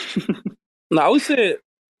 No, I would say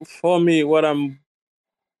for me, what I'm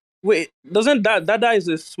Wait, doesn't that is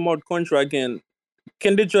a smart contract, and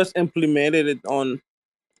can they just implement it on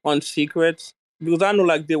secrets? Because I know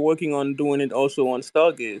like they're working on doing it also on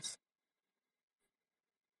Stargaze.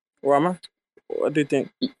 Rama, what do you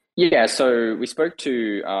think? Yeah, so we spoke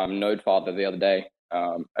to Nodefather the other day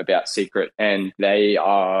about Secret, and they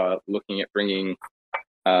are looking at bringing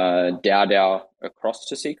DAO across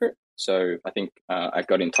to Secret. So I think I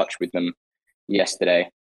got in touch with them yesterday,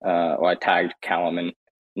 or I tagged Callum and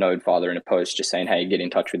Nodefather in a post just saying, hey, get in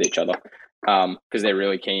touch with each other, because they're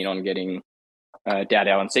really keen on getting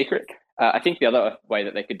DAO on Secret. I think the other way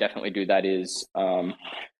that they could definitely do that is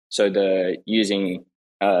so the using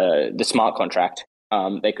the smart contract.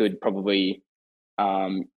 They could probably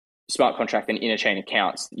smart contract and interchain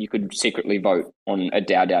accounts. You could secretly vote on a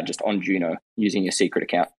DAO just on Juno using your secret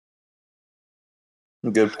account.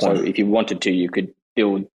 Good point. So if you wanted to, you could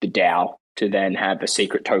build the DAO to then have a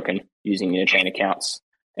secret token using interchain accounts,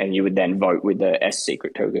 and you would then vote with the S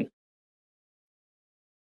secret token.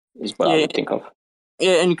 Is what I would think of.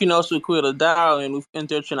 Yeah, and you can also create a DAO and with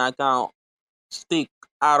interchain account, stake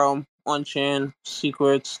Atom, on-chain,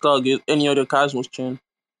 Secret, Stargate, any other Cosmos chain,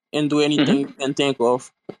 and do anything you can think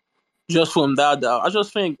of just from that DAO. I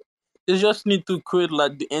just think they just need to create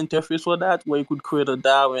like the interface for that, where you could create a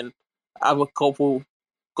DAO and have a couple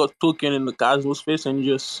got token in the Cosmos space and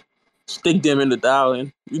just stake them in the DAO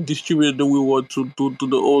and you distribute the reward to the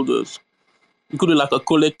holders. You could do like a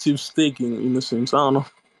collective staking in a sense. I don't know.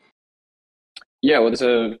 Yeah, well, there's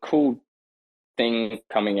a cool thing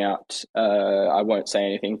coming out. I won't say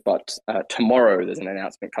anything, but tomorrow there's an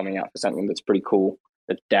announcement coming out for something that's pretty cool,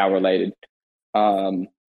 that's DAO related.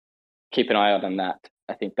 Keep an eye out on that.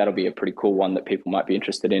 I think that'll be a pretty cool one that people might be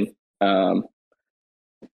interested in.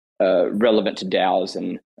 Relevant to DAOs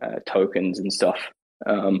and tokens and stuff.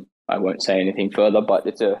 I won't say anything further, but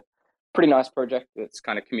it's a pretty nice project that's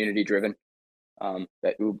kind of community driven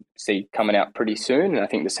that we'll see coming out pretty soon. And I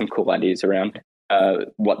think there's some cool ideas around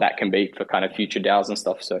what that can be for kind of future DAOs and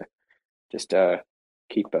stuff. So just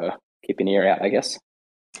keep an ear out, I guess.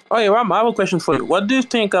 Oh yeah, Ram, I have a question for you. What do you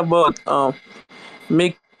think about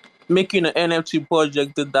making an NFT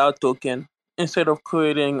project the DAO token instead of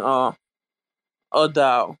creating a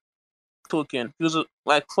DAO token? Because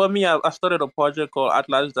like for me, I started a project called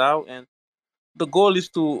Atlas DAO, and the goal is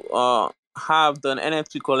to have the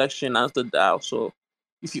NFT collection as the DAO. So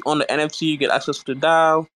if you own the NFT, you get access to the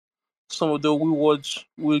DAO. Some of the rewards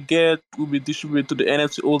we get will be distributed to the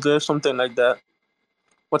NFT holder, something like that.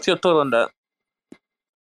 What's your thought on that?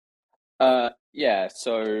 Yeah,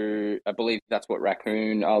 so I believe that's what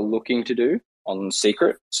Raccoon are looking to do on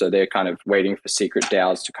Secret. So they're kind of waiting for Secret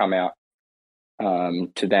DAOs to come out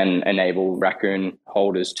to then enable Raccoon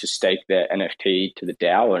holders to stake their NFT to the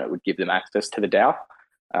DAO, and it would give them access to the DAO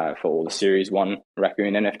for all the Series 1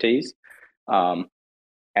 Raccoon NFTs.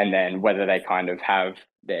 And then whether they kind of have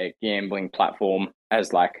their gambling platform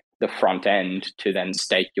as like the front end to then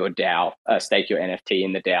stake your DAO, stake your NFT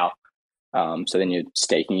in the DAO. So then you're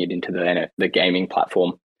staking it into the gaming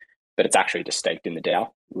platform, but it's actually just staked in the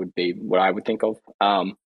DAO would be what I would think of.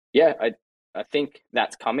 Yeah, I think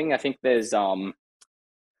that's coming. I think there's No,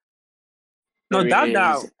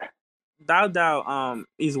 DAO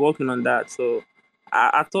is working on that. So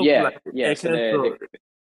I thought so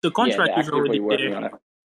the contract they're is actively already working there. on it.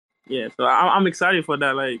 Yeah, so I'm excited for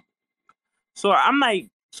that. Like, so I'm like,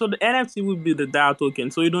 so the NFT will be the DAO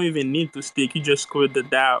token. So you don't even need to stake. You just create the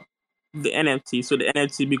DAO, the NFT. So the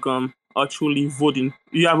NFT become actually voting.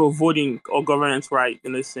 You have a voting or governance right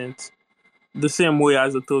in a sense, the same way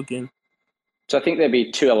as a token. So I think there'd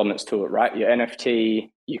be two elements to it, right? Your NFT,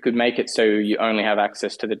 you could make it so you only have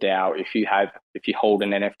access to the DAO if you hold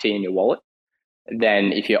an NFT in your wallet.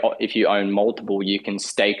 Then if you own multiple, you can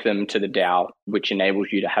stake them to the DAO, which enables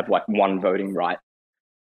you to have like one voting right.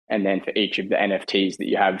 And then for each of the NFTs that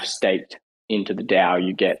you have staked into the DAO,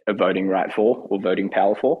 you get a voting right for or voting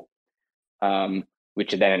power for,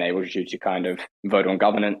 which then enables you to kind of vote on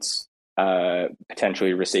governance,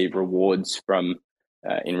 potentially receive rewards from,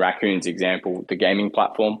 in Raccoon's example, the gaming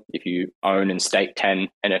platform. If you own and stake 10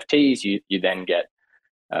 NFTs, you then get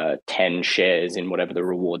 10 shares in whatever the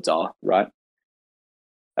rewards are, right?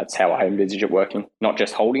 That's how I envisage it working, not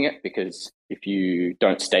just holding it, because if you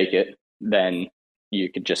don't stake it, then you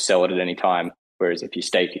could just sell it at any time. Whereas if you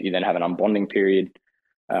stake it, you then have an unbonding period.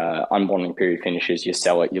 Unbonding period finishes, you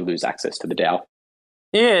sell it, you lose access to the DAO.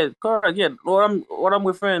 Yeah, correct. Yeah, what I'm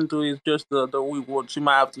referring to is just the rewards. You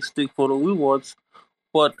might have to stake for the rewards,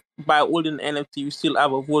 but by holding NFT, you still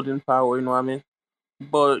have a voting power. You know what I mean?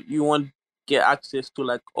 But you won't get access to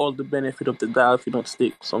like all the benefit of the DAO if you don't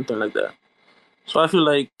stake, something like that. So I feel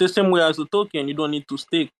like the same way as a token, you don't need to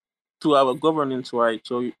stake. to have a governance right.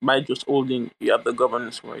 So by just holding, you have the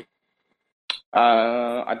governance right.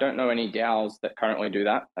 I don't know any DAOs that currently do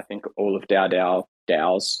that. I think all of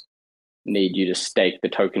DAOs need you to stake the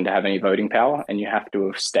token to have any voting power, and you have to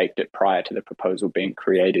have staked it prior to the proposal being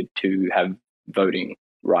created to have voting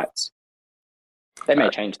rights. They may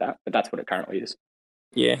change that, but that's what it currently is.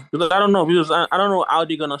 Yeah, because I don't know, because I don't know how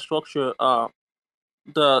they're gonna structure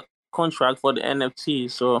the contract for the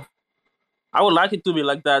NFT. So I would like it to be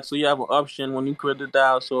like that. So you have an option when you create the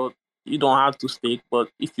DAO, so you don't have to stake. But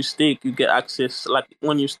if you stake, you get access. Like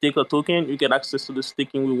when you stake a token, you get access to the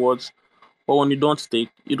staking rewards. But when you don't stake,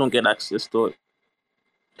 you don't get access to it.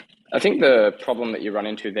 I think the problem that you run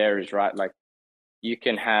into there is, right, like you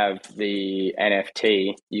can have the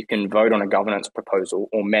NFT, you can vote on a governance proposal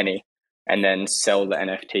or many, and then sell the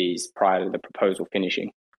NFTs prior to the proposal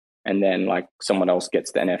finishing. And then like someone else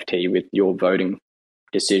gets the NFT with your voting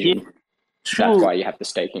decision. Yeah, true. That's why you have the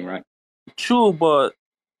staking, right? True, but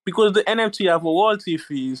because the NFT have royalty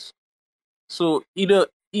fees, so even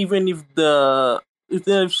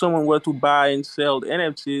if someone were to buy and sell the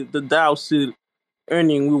NFT, the DAO still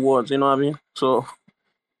earning rewards. You know what I mean? So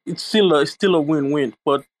it's still a win-win.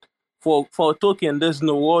 But for a token, there's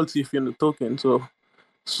no royalty fee in the token. So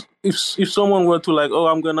if someone were to like, oh,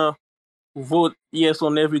 I'm gonna vote yes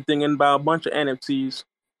on everything and buy a bunch of NFTs,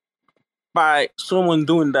 by someone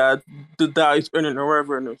doing that, the DAO is earning a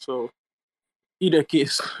revenue. So either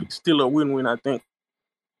case, it's still a win-win, I think.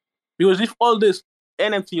 Because if all this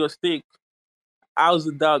NFT or stake, how's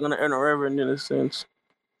the DAO gonna earn a revenue in a sense?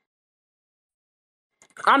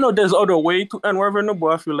 I know there's other way to earn revenue, but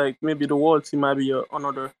I feel like maybe the royalty might be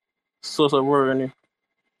another source of revenue.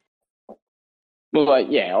 Well, like,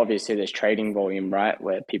 yeah, obviously there's trading volume, right,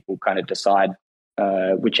 where people kind of decide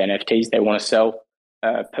which NFTs they want to sell.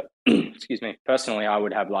 Excuse me. Personally, I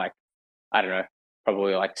would have like, I don't know,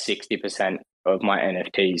 probably like 60% of my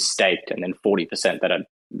NFTs staked, and then 40%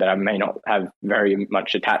 that I may not have very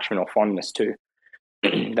much attachment or fondness to,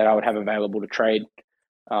 that I would have available to trade.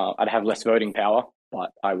 I'd have less voting power,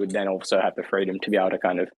 but I would then also have the freedom to be able to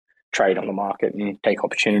kind of trade on the market and take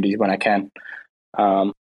opportunities when I can.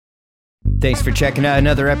 Thanks for checking out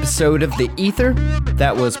another episode of The Ether.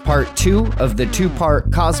 That was part 2 of the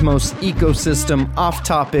 2-part Cosmos Ecosystem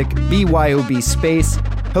Off-Topic BYOB Space,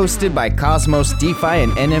 hosted by Cosmos DeFi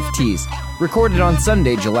and NFTs, recorded on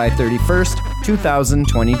Sunday, July 31st,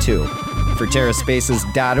 2022. For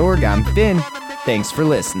TerraSpaces.org, I'm Finn. Thanks for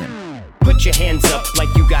listening. Put your hands up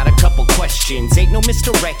like you got a couple questions. Ain't no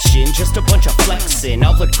misdirection, just a bunch of flexing.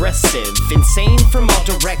 All aggressive, insane from all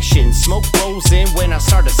directions. Smoke rolls in when I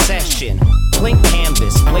start a session. Blank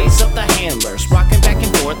canvas, blaze up the handlers. Rocking back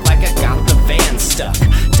and forth like I got the van stuck.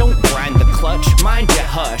 Don't grind the clutch, mind your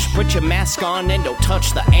hush. Put your mask on and don't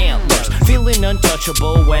touch the antlers. Feeling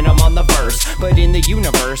untouchable when I'm on the verse. But in the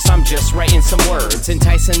universe, I'm just writing some words.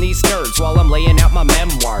 Enticing these nerds while I'm laying out my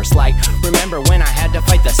memoirs. Like, remember when I had to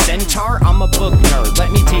fight the centaur? I'm a book nerd,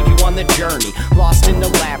 let me take you on the journey. Lost in the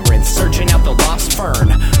labyrinth, searching out the lost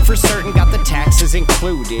fern. For certain got the taxes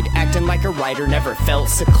included. Acting like a writer, never felt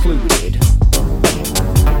secluded.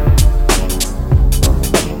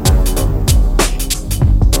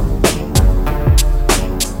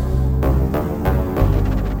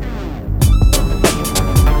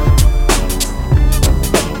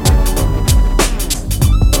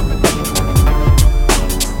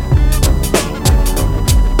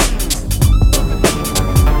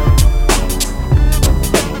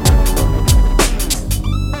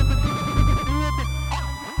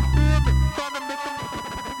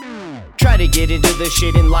 Get into the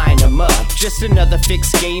shit and line them up. Just another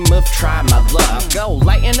fixed game of try my luck. Go,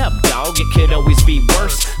 lighten up, dog, it could always be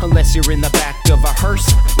worse. Unless you're in the back of a hearse,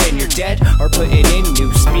 then you're dead or putting in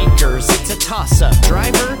new speakers. It's a toss-up,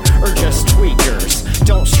 driver or just tweakers.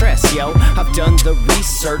 Don't stress, yo, I've done the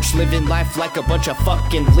research. Living life like a bunch of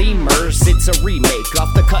fucking lemurs. It's a remake,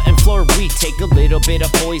 off the cutting floor we take a little bit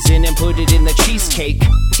of poison and put it in the cheesecake.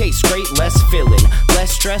 Tastes great, less filling,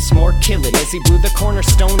 less stress, more killing. As he blew the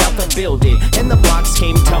cornerstone out the building and the blocks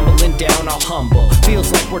came tumbling down, all humble.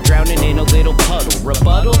 Feels like we're drowning in a little puddle.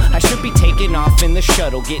 Rebuttal, I should be taking off in the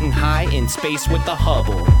shuttle, getting high in space with the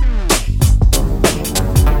Hubble.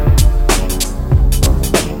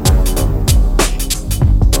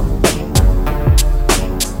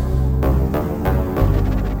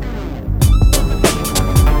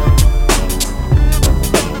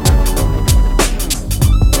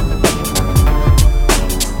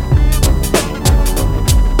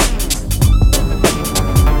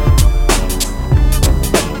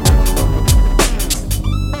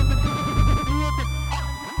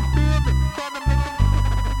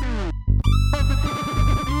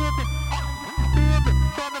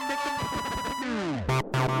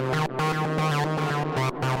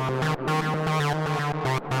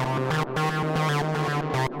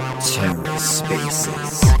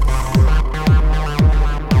 spaces.